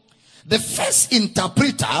Bible, the first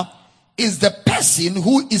interpreter is the person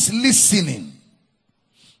who is listening.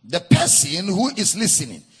 The person who is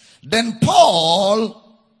listening. Then Paul,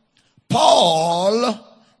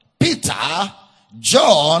 Peter,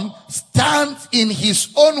 John stands in his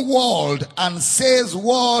own world and says,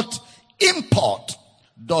 what import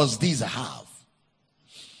does this have?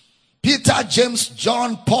 Peter, James,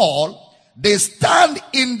 John, Paul, they stand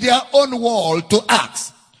in their own world to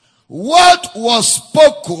ask, what was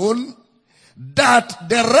spoken that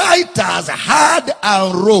the writers had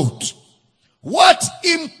and wrote? What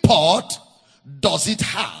import does it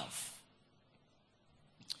have?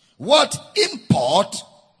 What import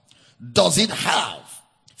does it have?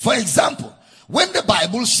 For example, when the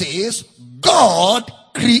Bible says God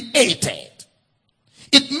created,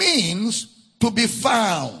 it means to be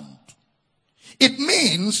found. It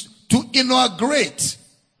means to inaugurate.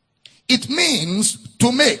 It means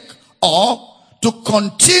to make or to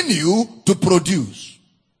continue to produce.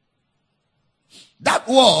 That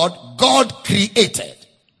word, God created,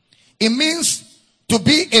 it means to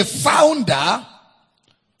be a founder,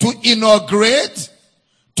 to inaugurate,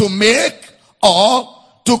 to make, or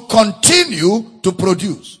to continue to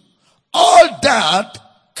produce. All that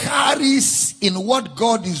carries in what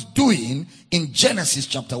God is doing in Genesis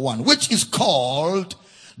chapter 1, which is called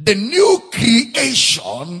the new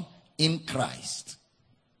creation in Christ.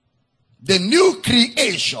 The new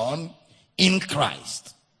creation in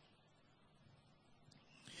Christ.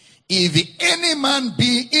 If any man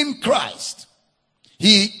be in Christ,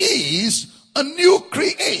 he is a new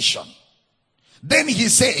creation. Then he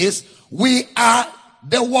says, we are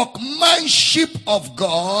the workmanship of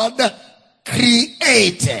God,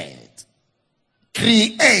 created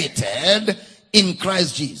in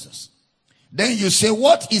Christ Jesus. Then you say,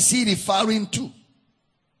 what is he referring to?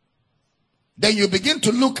 Then you begin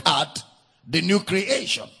to look at the new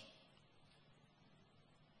creation.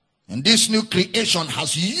 And this new creation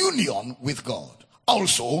has union with God.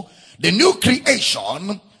 Also, the new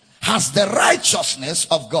creation has the righteousness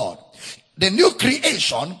of God. The new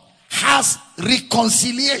creation has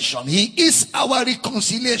reconciliation. He is our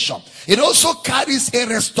reconciliation. It also carries a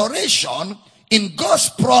restoration in God's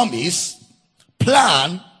promise,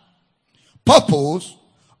 plan, purpose.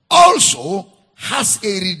 Also has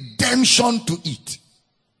a redemption to it.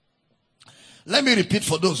 Let me repeat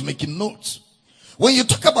for those making notes. When you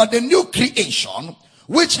talk about the new creation,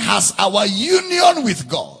 which has our union with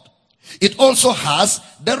God, it also has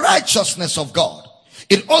the righteousness of God.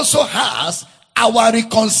 It also has our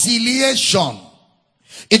reconciliation.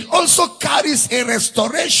 It also carries a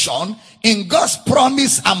restoration in God's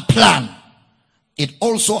promise and plan. It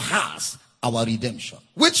also has our redemption.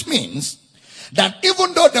 Which means that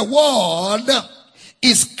even though the word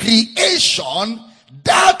is creation,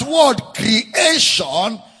 that word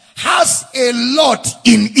creation has a lot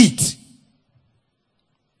in it.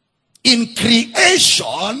 In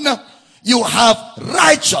creation, you have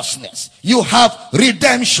righteousness. You have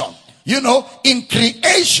redemption. You know, in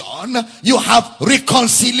creation, you have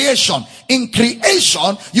reconciliation. In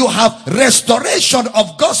creation, you have restoration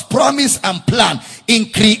of God's promise and plan. In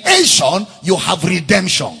creation, you have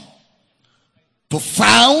redemption. To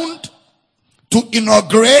found, to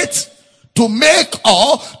inaugurate, to make,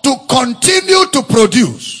 or to continue to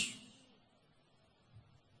produce.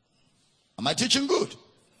 Am I teaching good?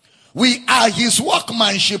 We are his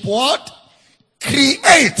workmanship, what?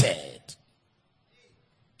 Created.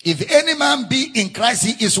 If any man be in Christ,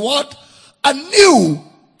 he is what? A new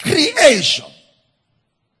creation.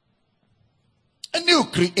 A new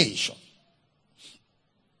creation.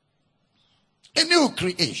 A new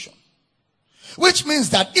creation. Which means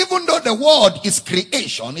that even though the word is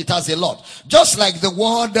creation, it has a lot. Just like the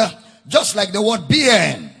word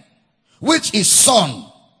BN, which is son.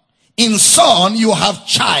 In son, you have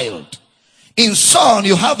child. In son,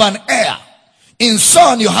 you have an heir. In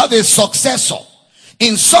son, you have a successor.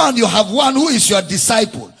 In son, you have one who is your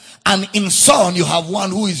disciple. And in son, you have one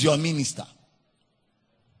who is your minister.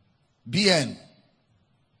 BN.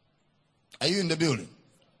 Are you in the building?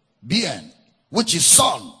 BN, which is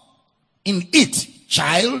son. In it,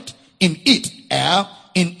 child. In it, heir.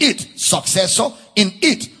 In it, successor. In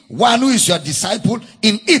it, one who is your disciple.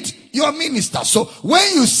 In it, your minister. So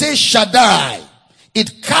when you say Shaddai,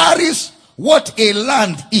 it carries what a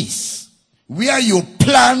land is, where you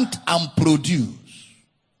plant and produce.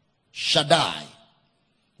 Shaddai.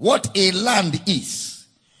 What a land is,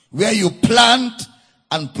 where you plant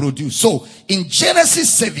and produce. So in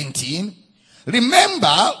Genesis 17,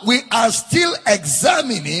 remember, we are still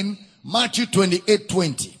examining Matthew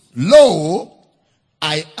 28:20. Lo,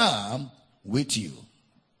 I am with you.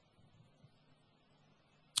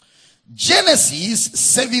 Genesis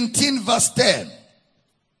 17 verse 10.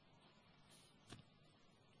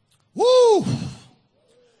 Woo!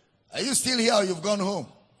 Are you still here or you've gone home?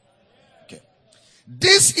 Okay.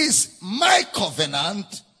 This is my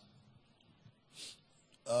covenant.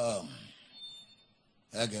 Oh,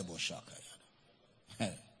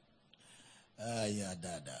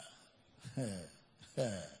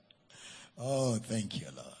 thank you,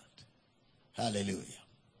 Lord. Hallelujah.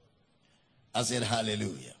 I said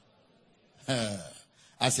hallelujah.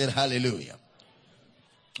 I said hallelujah.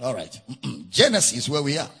 All right. Genesis, where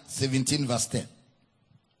we are, 17 verse 10.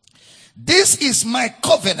 This is my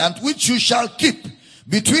covenant which you shall keep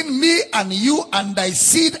between me and you and thy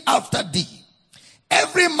seed after thee.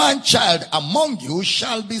 Every man child among you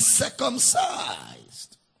shall be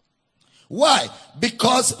circumcised. Why?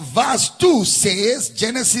 Because verse 2 says,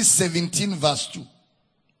 Genesis 17 verse 2.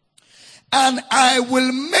 And I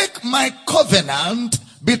will make my covenant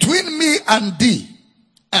between me and thee,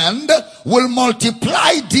 and will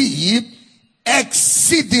multiply thee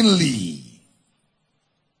exceedingly.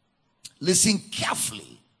 Listen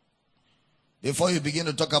carefully before you begin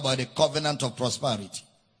to talk about the covenant of prosperity.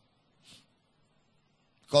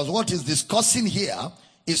 Because what is discussing here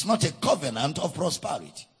is not a covenant of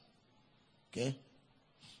prosperity. Okay?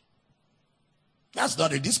 That's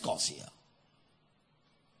not a discourse here.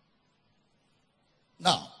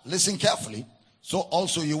 Now, listen carefully. So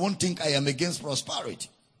also you won't think I am against prosperity.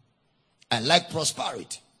 I like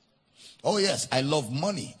prosperity. Oh yes, I love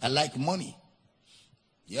money. I like money.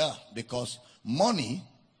 Yeah, because money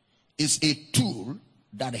is a tool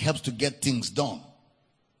that helps to get things done.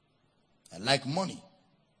 I like money.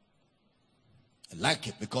 I like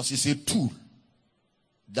it because it's a tool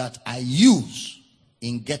that I use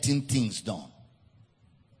in getting things done.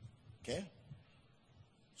 Okay?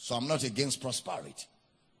 So I'm not against prosperity.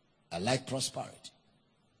 I like prosperity.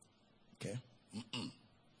 Okay?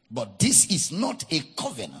 But this is not a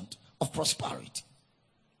covenant of prosperity.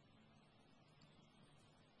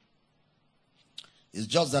 It's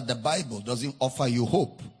just that the Bible doesn't offer you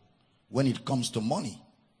hope when it comes to money.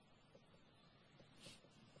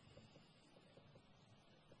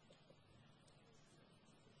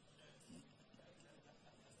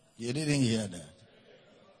 You didn't hear that.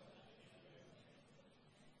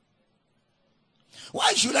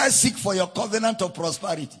 Why should I seek for your covenant of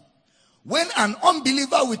prosperity? When an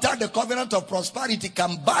unbeliever without the covenant of prosperity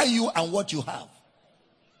can buy you and what you have.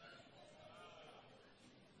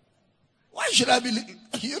 Why should I believe?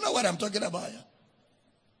 You know what I'm talking about here?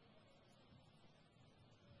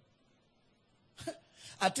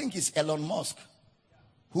 I think it's Elon Musk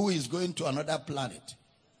who is going to another planet.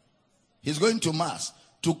 He's going to Mars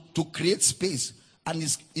to create space, and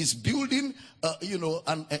is building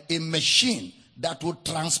a machine that will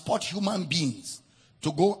transport human beings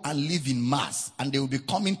to go and live in Mars, and they will be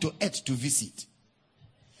coming to Earth to visit.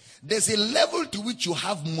 There's a level to which you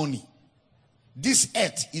have money. This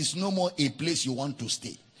Earth is no more a place you want to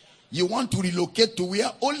stay. You want to relocate to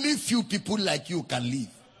where only few people like you can live.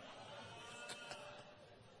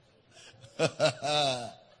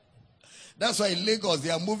 That's why in Lagos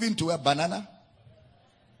they are moving to a banana.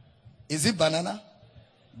 Is it banana?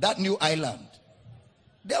 That new island.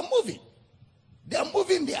 They are moving. They are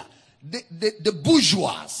moving there. The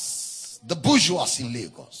bourgeois in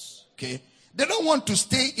Lagos, okay? They don't want to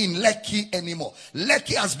stay in Lekki anymore.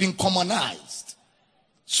 Lekki has been commonized.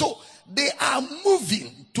 So they are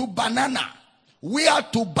moving to Banana, where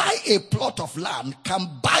to buy a plot of land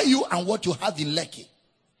can buy you and what you have in Lekki.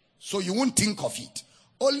 So you won't think of it.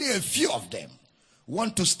 Only a few of them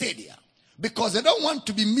want to stay there because they don't want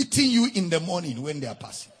to be meeting you in the morning when they are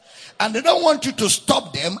passing. And they don't want you to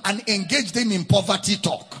stop them and engage them in poverty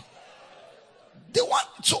talk. They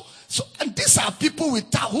want, and these are people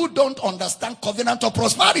who don't understand covenant of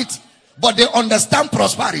prosperity, but they understand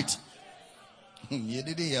prosperity. You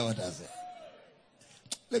didn't hear what I said.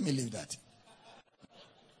 Let me leave that.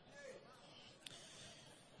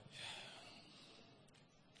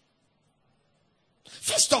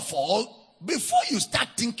 First of all, before you start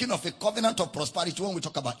thinking of a covenant of prosperity, when we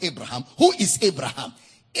talk about Abraham, who is Abraham?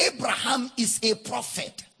 Abraham is a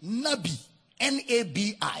prophet, Nabi,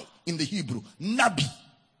 N-A-B-I in the Hebrew, Nabi.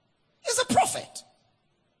 He's a prophet.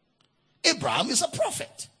 Abraham is a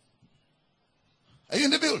prophet. Are you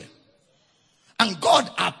in the building? And God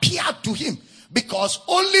appeared to him because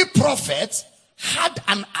only prophets had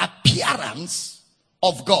an appearance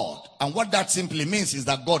of God. And what that simply means is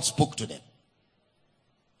that God spoke to them.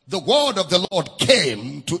 The word of the Lord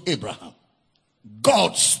came to Abraham.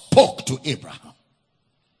 God spoke to Abraham.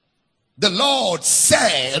 The Lord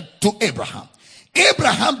said to Abraham.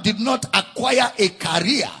 Abraham did not acquire a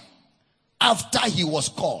career after he was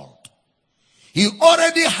called. He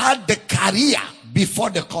already had the career before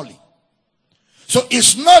the calling. So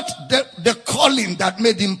it's not the calling that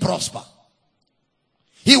made him prosper.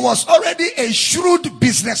 He was already a shrewd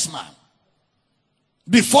businessman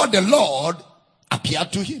before the Lord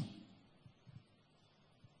appeared to him.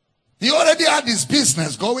 He already had his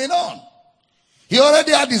business going on. He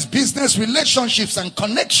already had his business relationships and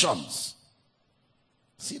connections.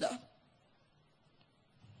 See that?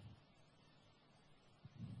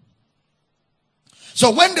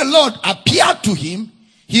 So when the Lord appeared to him,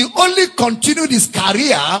 he only continued his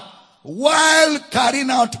career while carrying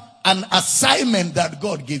out an assignment that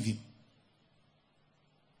God gave him.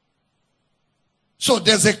 So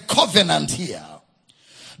there's a covenant here.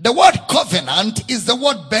 The word covenant is the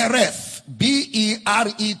word bereth.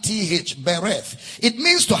 B-E-R-E-T-H. Bereth. It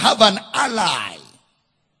means to have an ally.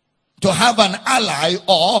 To have an ally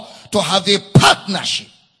or to have a partnership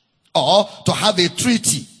or to have a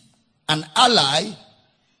treaty. An ally,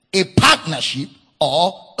 a partnership,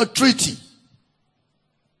 or a treaty.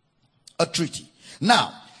 A treaty.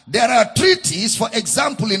 Now, there are treaties, for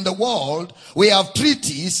example, in the world, we have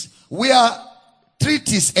treaties where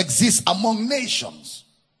treaties exist among nations.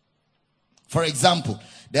 For example,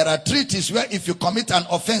 there are treaties where if you commit an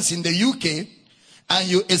offense in the UK and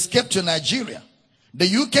you escape to Nigeria, the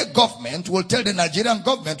UK government will tell the Nigerian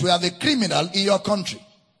government, we have a criminal in your country.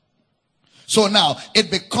 So now,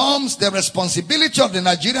 it becomes the responsibility of the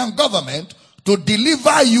Nigerian government to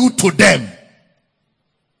deliver you to them.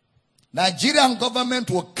 Nigerian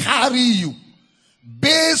government will carry you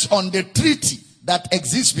based on the treaty that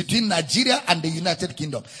exists between Nigeria and the United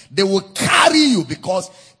Kingdom. They will carry you because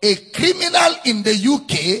a criminal in the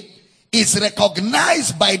UK is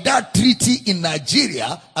recognized by that treaty in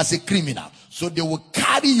Nigeria as a criminal. So they will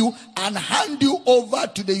carry you and hand you over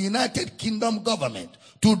to the United Kingdom government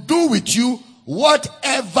to do with you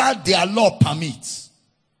whatever their law permits.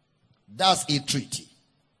 That's a treaty.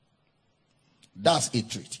 That's a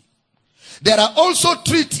treaty. There are also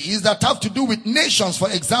treaties that have to do with nations,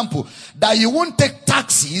 for example, that you won't take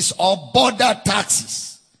taxes or border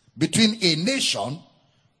taxes between a nation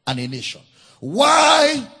and a nation.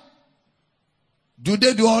 Why do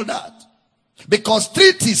they do all that? Because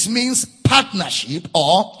treaties means partnership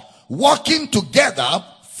or working together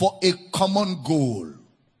for a common goal.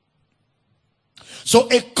 So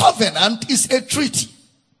a covenant is a treaty.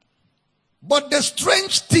 But the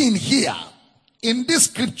strange thing here in this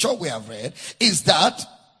scripture we have read is that,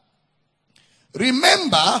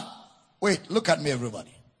 remember, wait, look at me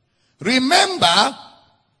everybody. Remember,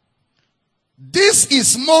 this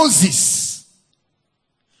is Moses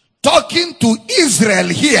talking to Israel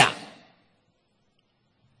here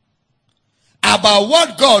about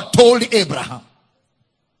what God told Abraham.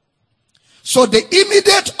 So the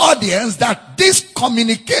immediate audience that this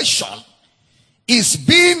communication is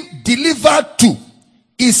being delivered to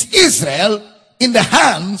is Israel in the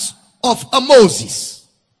hands of a Moses.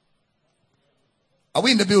 Are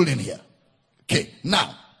we in the building here? Okay,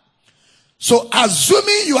 now, so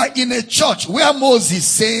assuming you are in a church where Moses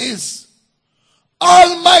says,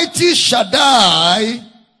 Almighty Shaddai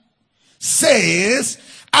says,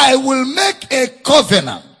 I will make a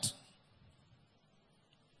covenant.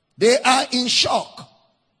 They are in shock.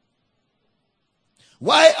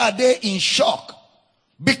 Why are they in shock?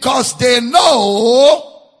 Because they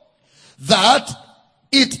know that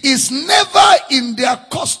it is never in their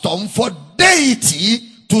custom for deity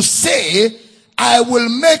to say, I will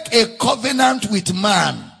make a covenant with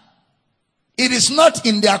man. It is not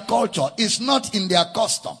in their culture. It's not in their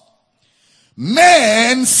custom.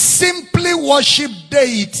 Men simply worship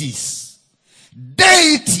deities.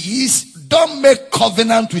 Deities don't make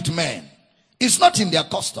covenant with men. It's not in their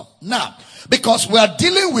custom. Now, because we are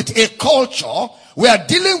dealing with a culture, we are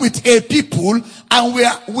dealing with a people, and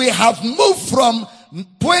we have moved from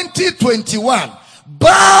 2021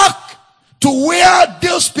 back to where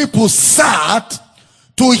those people sat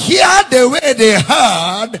to hear the way they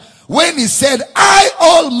heard when he said, I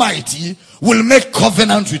Almighty will make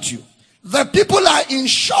covenant with you. The people are in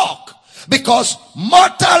shock because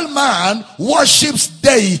mortal man worships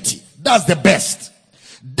deity. That's the best.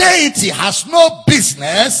 Deity has no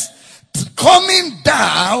business coming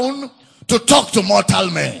down to talk to mortal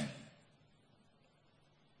men.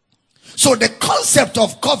 So the concept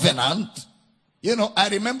of covenant, I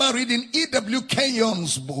remember reading E.W.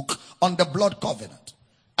 Kenyon's book on the blood covenant.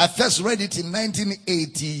 I first read it in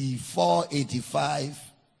 1984, 85,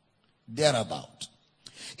 thereabout.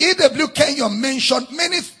 E.W. Kenyon mentioned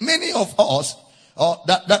many of us,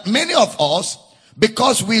 that many of us,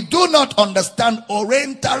 because we do not understand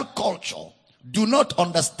Oriental culture, do not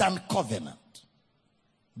understand covenant.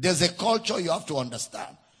 There's a culture you have to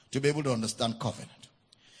understand to be able to understand covenant.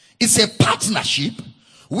 It's a partnership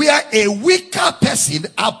where a weaker person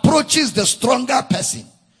approaches the stronger person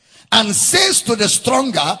and says to the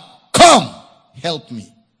stronger, come, help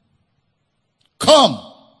me. Come,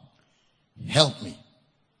 help me.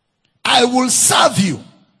 I will serve you.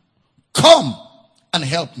 Come and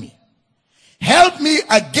help me. Help me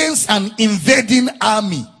against an invading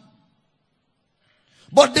army.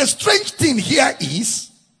 But the strange thing here is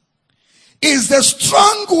the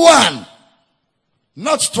strong one,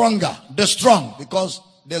 not stronger, the strong, because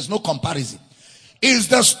there's no comparison, is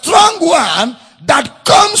the strong one that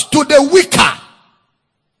comes to the weaker.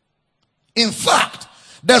 In fact,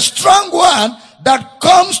 the strong one that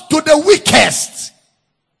comes to the weakest.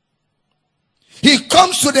 He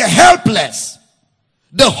comes to the helpless,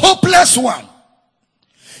 the hopeless one.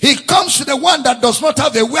 He comes to the one that does not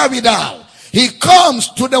have a wherewithal. He comes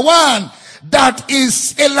to the one that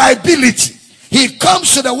is a liability. He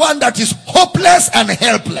comes to the one that is hopeless and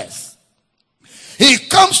helpless. He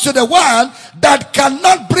comes to the one that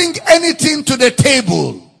cannot bring anything to the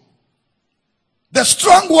table. The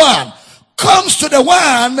strong one comes to the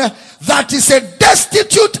one that is a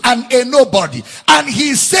destitute and a nobody. And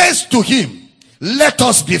he says to him, let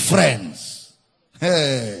us be friends.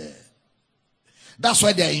 Hey. That's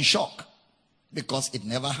why they are in shock. Because it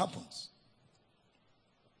never happens.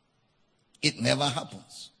 It never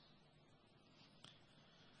happens.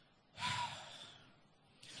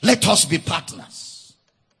 Let us be partners.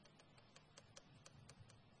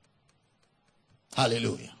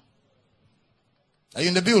 Hallelujah. Are you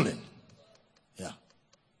in the building? Yeah.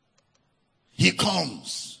 He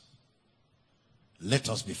comes. Let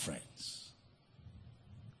us be friends.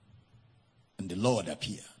 And the Lord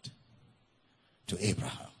appeared to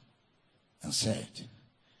Abraham and said,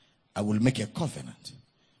 I will make a covenant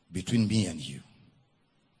between me and you,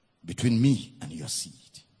 between me and your seed.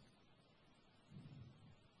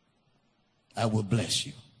 I will bless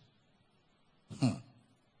you.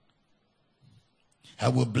 I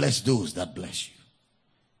will bless those that bless you.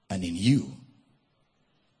 And in you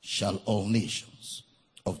shall all nations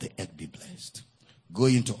of the earth be blessed. Go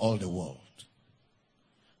into all the world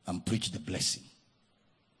and preach the blessing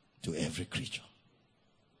to every creature.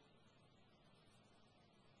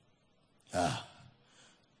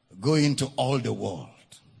 Go into all the world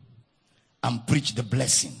and preach the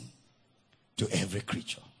blessing to every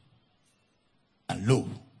creature. And lo,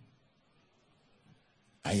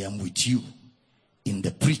 I am with you in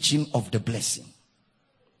the preaching of the blessing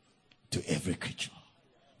to every creature.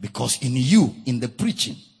 Because in you, in the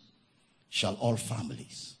preaching, shall all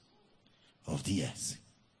families of the earth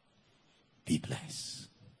be blessed.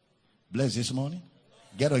 Blessed this morning.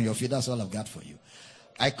 Get on your feet. That's all I've got for you.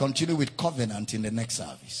 I continue with covenant in the next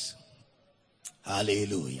service.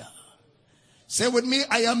 Hallelujah. Say with me,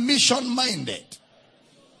 I am mission minded.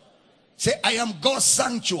 Say, I am God's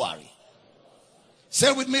sanctuary.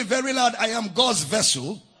 Say with me very loud, I am God's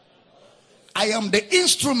vessel. I am the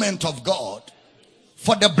instrument of God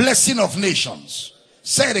for the blessing of nations.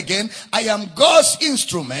 Say it again. I am God's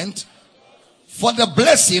instrument for the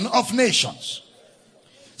blessing of nations.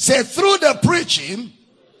 Say, through the preaching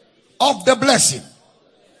of the blessing,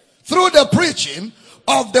 through the preaching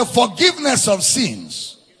of the forgiveness of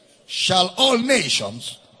sins, shall all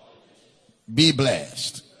nations be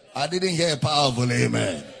blessed. I didn't hear a powerful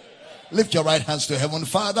amen. Lift your right hands to heaven.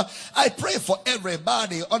 Father, I pray for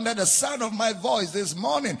everybody under the sound of my voice this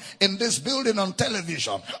morning, in this building, on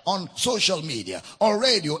television, on social media, on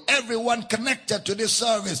radio, everyone connected to this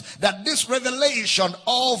service, that this revelation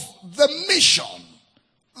of the mission,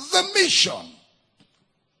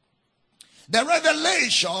 the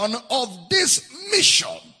revelation of this mission,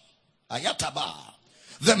 Ayataba,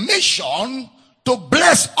 the mission to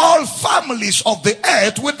bless all families of the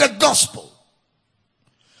earth with the gospel.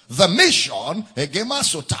 The mission, Egema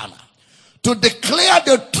Sotana, to declare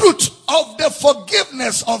the truth of the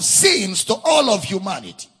forgiveness of sins to all of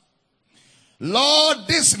humanity. Lord,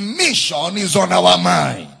 this mission is on our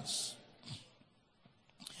minds.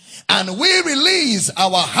 And we release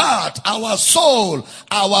our heart, our soul,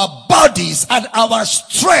 our bodies, and our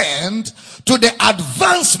strength to the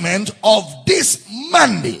advancement of this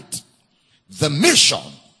mandate. The mission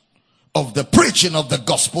of the preaching of the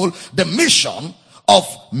gospel, the mission of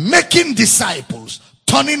making disciples,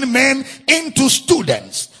 turning men into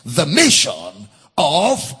students, the mission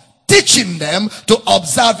of teaching them to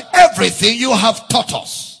observe everything you have taught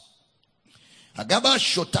us. Agaba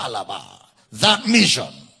Shotalaba, that mission,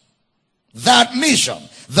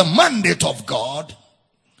 the mandate of God,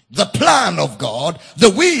 the plan of God, the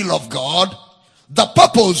will of God, the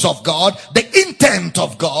purpose of God, the intent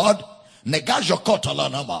of God. Yeah.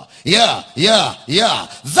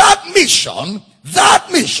 That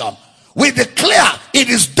mission, we declare it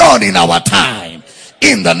is done in our time,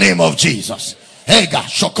 in the name of Jesus.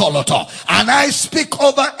 And I speak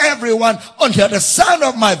over everyone under the sound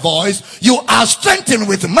of my voice. You are strengthened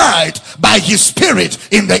with might by his spirit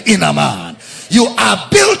in the inner man. You are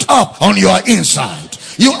built up on your inside.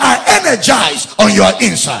 You are energized on your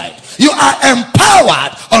inside. You are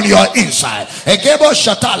empowered on your inside.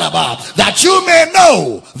 That you may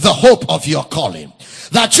know the hope of your calling.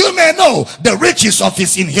 That you may know the riches of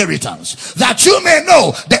his inheritance. That you may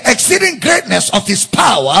know the exceeding greatness of his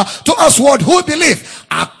power to us who believe,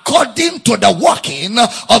 according to the working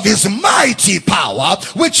of his mighty power,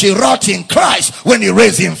 which he wrought in Christ when he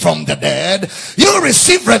raised him from the dead. You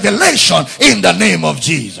receive revelation in the name of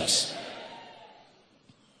Jesus.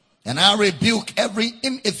 And I rebuke every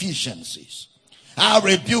inefficiencies. I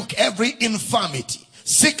rebuke every infirmity,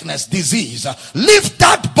 sickness, disease. Leave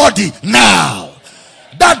that body now.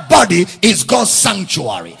 That body is God's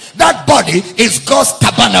sanctuary. That body is God's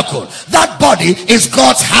tabernacle. That body is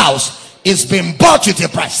God's house. It's been bought with a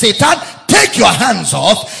price. Satan, take your hands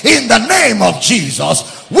off in the name of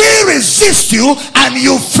Jesus. We resist you and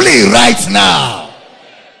you flee right now.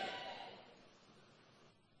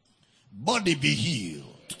 Body be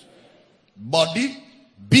healed. Body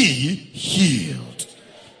be healed.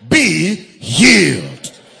 Be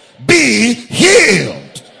healed. Be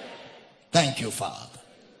healed. Thank you, Father.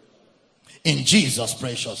 In Jesus'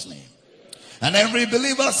 precious name. And every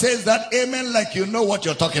believer says that amen like you know what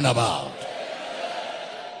you're talking about.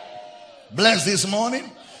 Bless this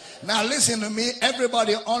morning. Now listen to me.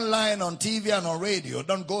 Everybody online, on TV and on radio,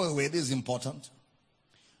 don't go away. This is important.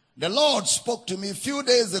 The Lord spoke to me a few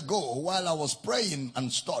days ago while I was praying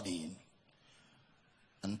and studying,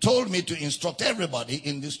 and told me to instruct everybody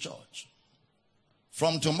in this church.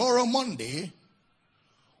 From tomorrow, Monday,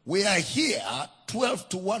 we are here 12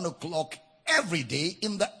 to 1 o'clock every day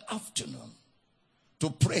in the afternoon to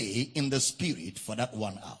pray in the spirit for that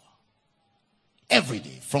 1 hour. Every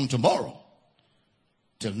day, from tomorrow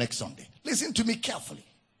till next Sunday. Listen to me carefully.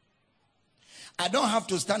 I don't have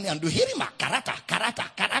to stand there and do hirima, karata,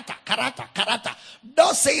 karata, karata, karata, karata.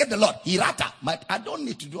 Thus saith the Lord, hirata. I don't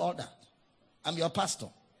need to do all that. I'm your pastor.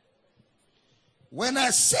 When I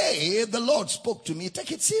say the Lord spoke to me,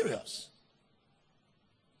 take it serious.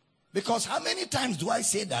 Because how many times do I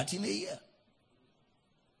say that in a year?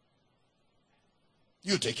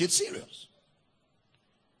 You take it serious.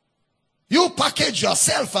 You package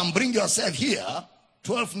yourself and bring yourself here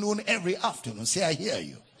 12 noon every afternoon. Say, I hear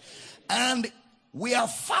you. And we are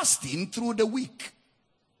fasting through the week.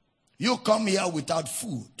 You come here without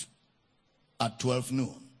food at 12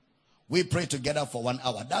 noon. We pray together for 1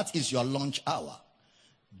 hour. That is your lunch hour.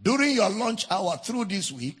 During your lunch hour through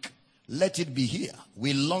this week, let it be here.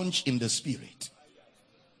 We launch in the spirit.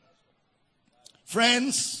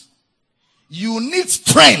 Friends, you need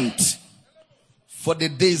strength for the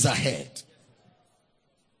days ahead.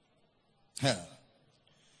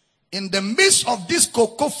 In the midst of this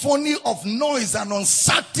cacophony of noise and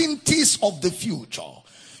uncertainties of the future,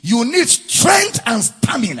 You need strength and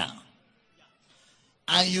stamina.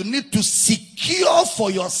 And you need to secure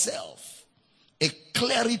for yourself a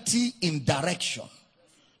clarity in direction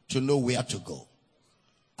to know where to go.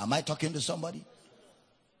 Am I talking to somebody?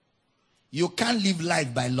 You can't live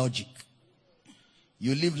life by logic.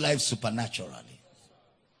 You live life supernaturally.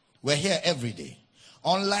 We're here every day.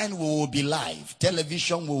 Online we will be live.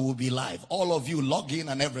 Television we will be live. All of you log in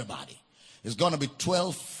and everybody. It's going to be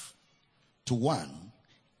 12 to 1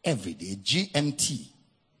 every day. GMT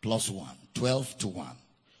plus 1. 12 to 1.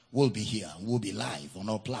 We'll be here. We'll be live on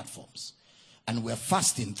all platforms. And we're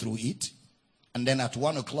fasting through it. And then at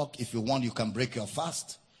 1 o'clock, if you want, you can break your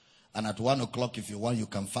fast. And at 1 o'clock, if you want, you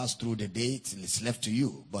can fast through the day till it's left to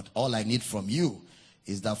you. But all I need from you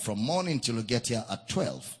is that from morning till you get here at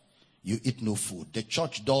 12, you eat no food. The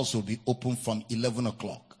church doors will be open from 11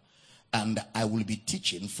 o'clock. And I will be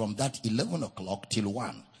teaching from that 11 o'clock till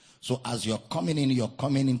 1. So as you're coming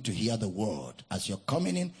in to hear the word. As you're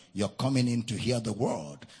coming in to hear the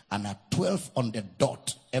word. And at 12 on the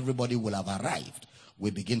dot, everybody will have arrived.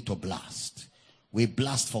 We begin to blast. We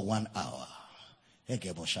blast for 1 hour.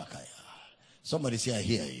 Somebody say, I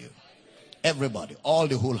hear you. Everybody, all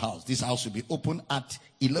the whole house. This house will be open at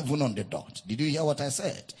 11 on the dot. Did you hear what I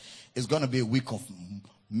said? It's going to be a week of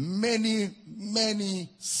many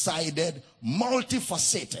sided,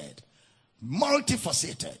 multifaceted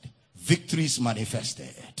victories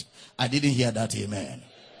manifested. I didn't hear that amen.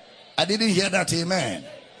 I didn't hear that amen.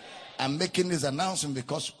 I'm making this announcement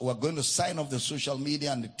because we're going to sign off the social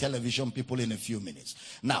media and the television people in a few minutes.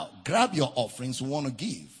 Now, grab your offerings. We want to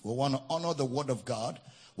give. We want to honor the word of God.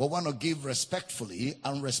 We want to give respectfully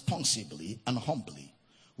and responsibly and humbly.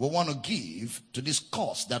 We want to give to this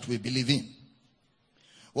cause that we believe in.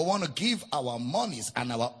 We want to give our monies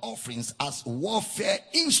and our offerings as warfare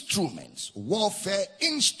instruments. Warfare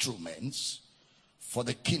instruments for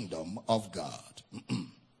the kingdom of God.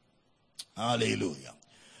 Hallelujah.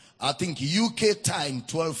 I think UK time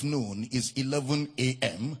 12 noon is 11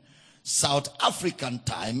 a.m. South African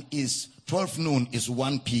time is 12 noon is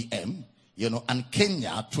 1 p.m. And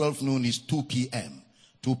Kenya 12 noon is 2 p.m.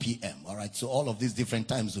 2 p.m. All right. So all of these different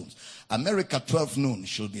time zones. America 12 noon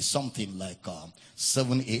should be something like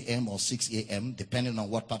 7 a.m. or 6 a.m. depending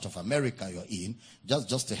on what part of America you're in.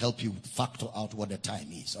 Just to help you factor out what the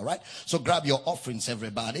time is. All right. So grab your offerings,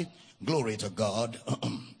 everybody. Glory to God.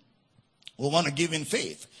 We want to give in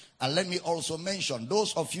faith. And let me also mention,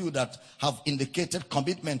 those of you that have indicated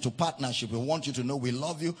commitment to partnership, we want you to know we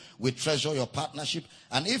love you. We treasure your partnership.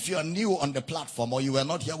 And if you are new on the platform or you were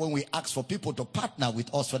not here when we asked for people to partner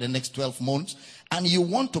with us for the next 12 months, and you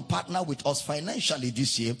want to partner with us financially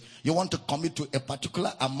this year, you want to commit to a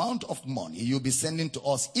particular amount of money you'll be sending to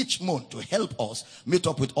us each month to help us meet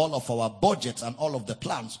up with all of our budgets and all of the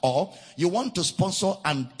plans, or you want to sponsor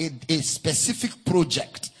a specific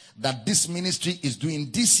project that this ministry is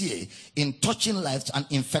doing this year in touching lives and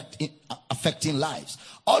affecting lives.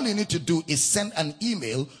 All you need to do is send an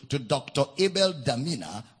email to Dr. Abel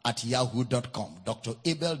Damina at yahoo.com. Dr.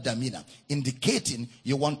 Abel Damina, indicating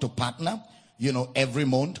you want to partner, every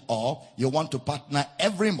month, or you want to partner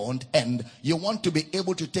every month and you want to be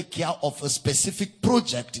able to take care of a specific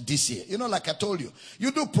project this year. Like I told you,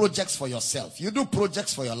 you do projects for yourself. You do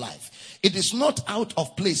projects for your life. It is not out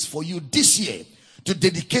of place for you this year to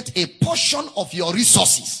dedicate a portion of your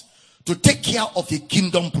resources to take care of a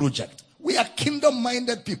kingdom project. We are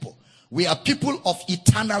kingdom-minded people. We are people of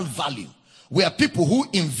eternal value. We are people who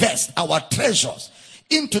invest our treasures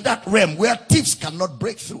into that realm where thieves cannot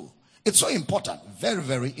break through. It's so important. Very,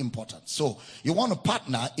 very important. So you want to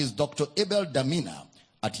partner is Dr. Abel Damina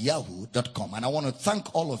at yahoo.com. And I want to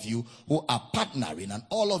thank all of you who are partnering and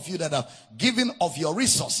all of you that are giving of your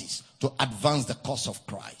resources to advance the cause of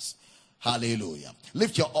Christ. Hallelujah.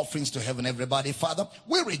 Lift your offerings to heaven, everybody. Father,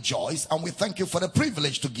 we rejoice and we thank you for the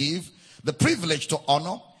privilege to give, the privilege to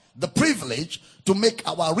honor, the privilege to make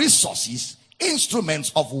our resources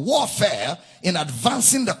instruments of warfare in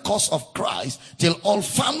advancing the cause of Christ till all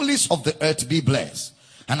families of the earth be blessed.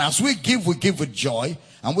 And as we give with joy,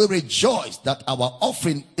 and we rejoice that our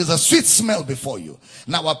offering is a sweet smell before you.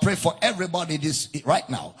 Now I pray for everybody right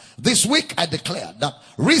now. This week I declare that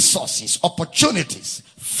resources, opportunities,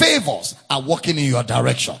 favors are working in your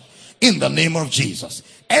direction. In the name of Jesus.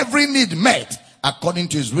 Every need met according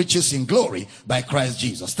to his riches in glory by Christ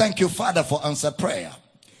Jesus. Thank you, Father, for answered prayer.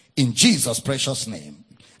 In Jesus' precious name.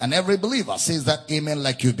 And every believer says that amen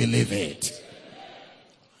like you believe it.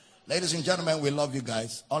 Ladies and gentlemen, we love you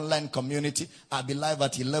guys. Online community, I'll be live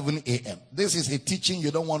at 11 a.m. This is a teaching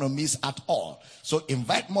you don't want to miss at all. So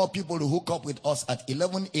invite more people to hook up with us at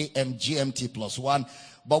 11 a.m. GMT plus 1.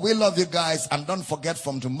 But we love you guys, and don't forget,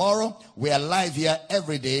 from tomorrow, we are live here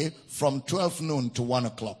every day from 12 noon to 1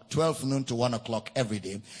 o'clock. 12 noon to 1 o'clock every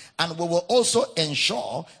day. And we will also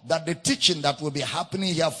ensure that the teaching that will be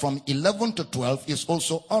happening here from 11 to 12 is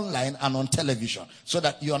also online and on television, so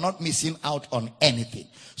that you are not missing out on anything.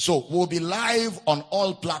 So we'll be live on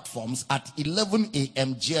all platforms at 11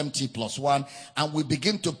 a.m. GMT +1, and we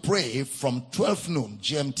begin to pray from 12 noon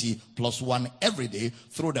GMT +1 every day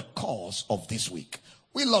through the course of this week.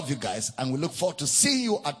 We love you guys, and we look forward to seeing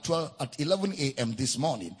you at 11 a.m. this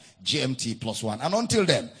morning, GMT +1. And until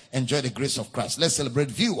then, enjoy the grace of Christ. Let's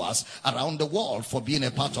celebrate viewers around the world for being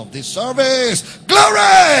a part of this service.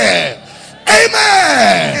 Glory!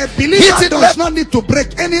 Amen! A believer does not need to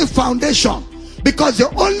break any foundation, because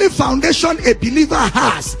the only foundation a believer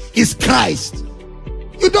has is Christ.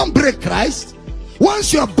 You don't break Christ.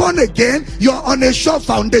 Once you're born again, you're on a sure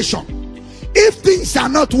foundation. If things are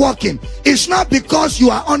not working, it's not because you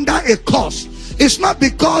are under a curse. It's not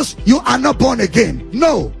because you are not born again.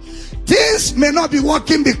 No. Things may not be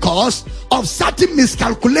working because of certain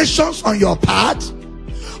miscalculations on your part,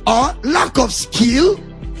 or lack of skill,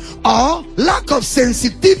 or lack of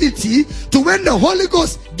sensitivity to when the Holy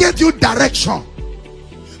Ghost gave you direction.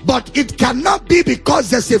 But it cannot be because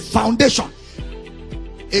there's a foundation.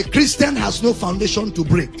 A Christian has no foundation to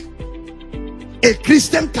break. A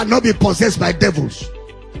Christian cannot be possessed by devils.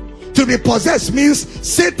 To be possessed means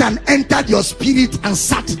Satan entered your spirit and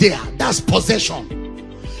sat there. That's possession.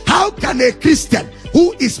 How can a Christian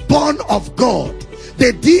who is born of God,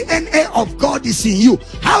 the DNA of God is in you,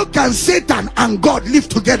 how can Satan and God live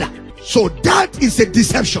together? So that is a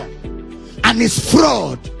deception, and it's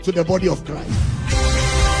fraud to the body of Christ.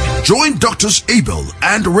 Join Doctors Abel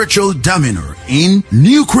and Rachel Damina in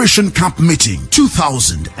New Creation Camp Meeting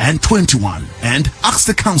 2021 and Ask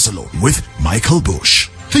the Counselor with Michael Bush.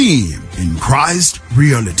 Theme: In Christ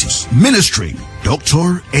Realities. Ministry: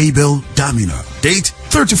 Dr. Abel Damina. Date: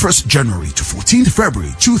 31st January to 14th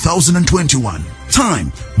February 2021.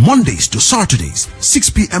 Time: Mondays to Saturdays, 6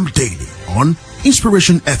 p.m. daily on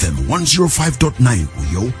Inspiration FM 105.9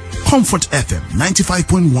 Uyo, Comfort FM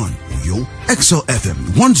 95.1 Uyo, XL FM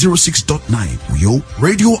 106.9 Uyo,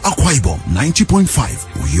 Radio Akwa Ibom 90.5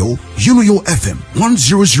 Uyo, Unuyo FM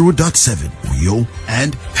 100.7 Uyo,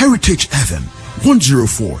 and Heritage FM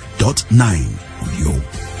 104.9 Uyo.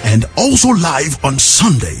 And also live on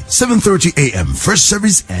Sunday, 7:30 a.m. first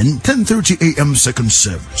service and 10:30 a.m. second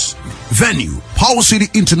service. Venue: Power City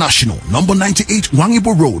International, number 98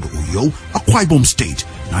 Wangibo Road, Uyo, Akwa Ibom State,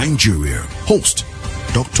 Nigeria. Host: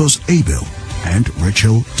 Doctors Abel and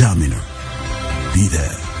Rachel Damina. Be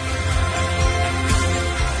there.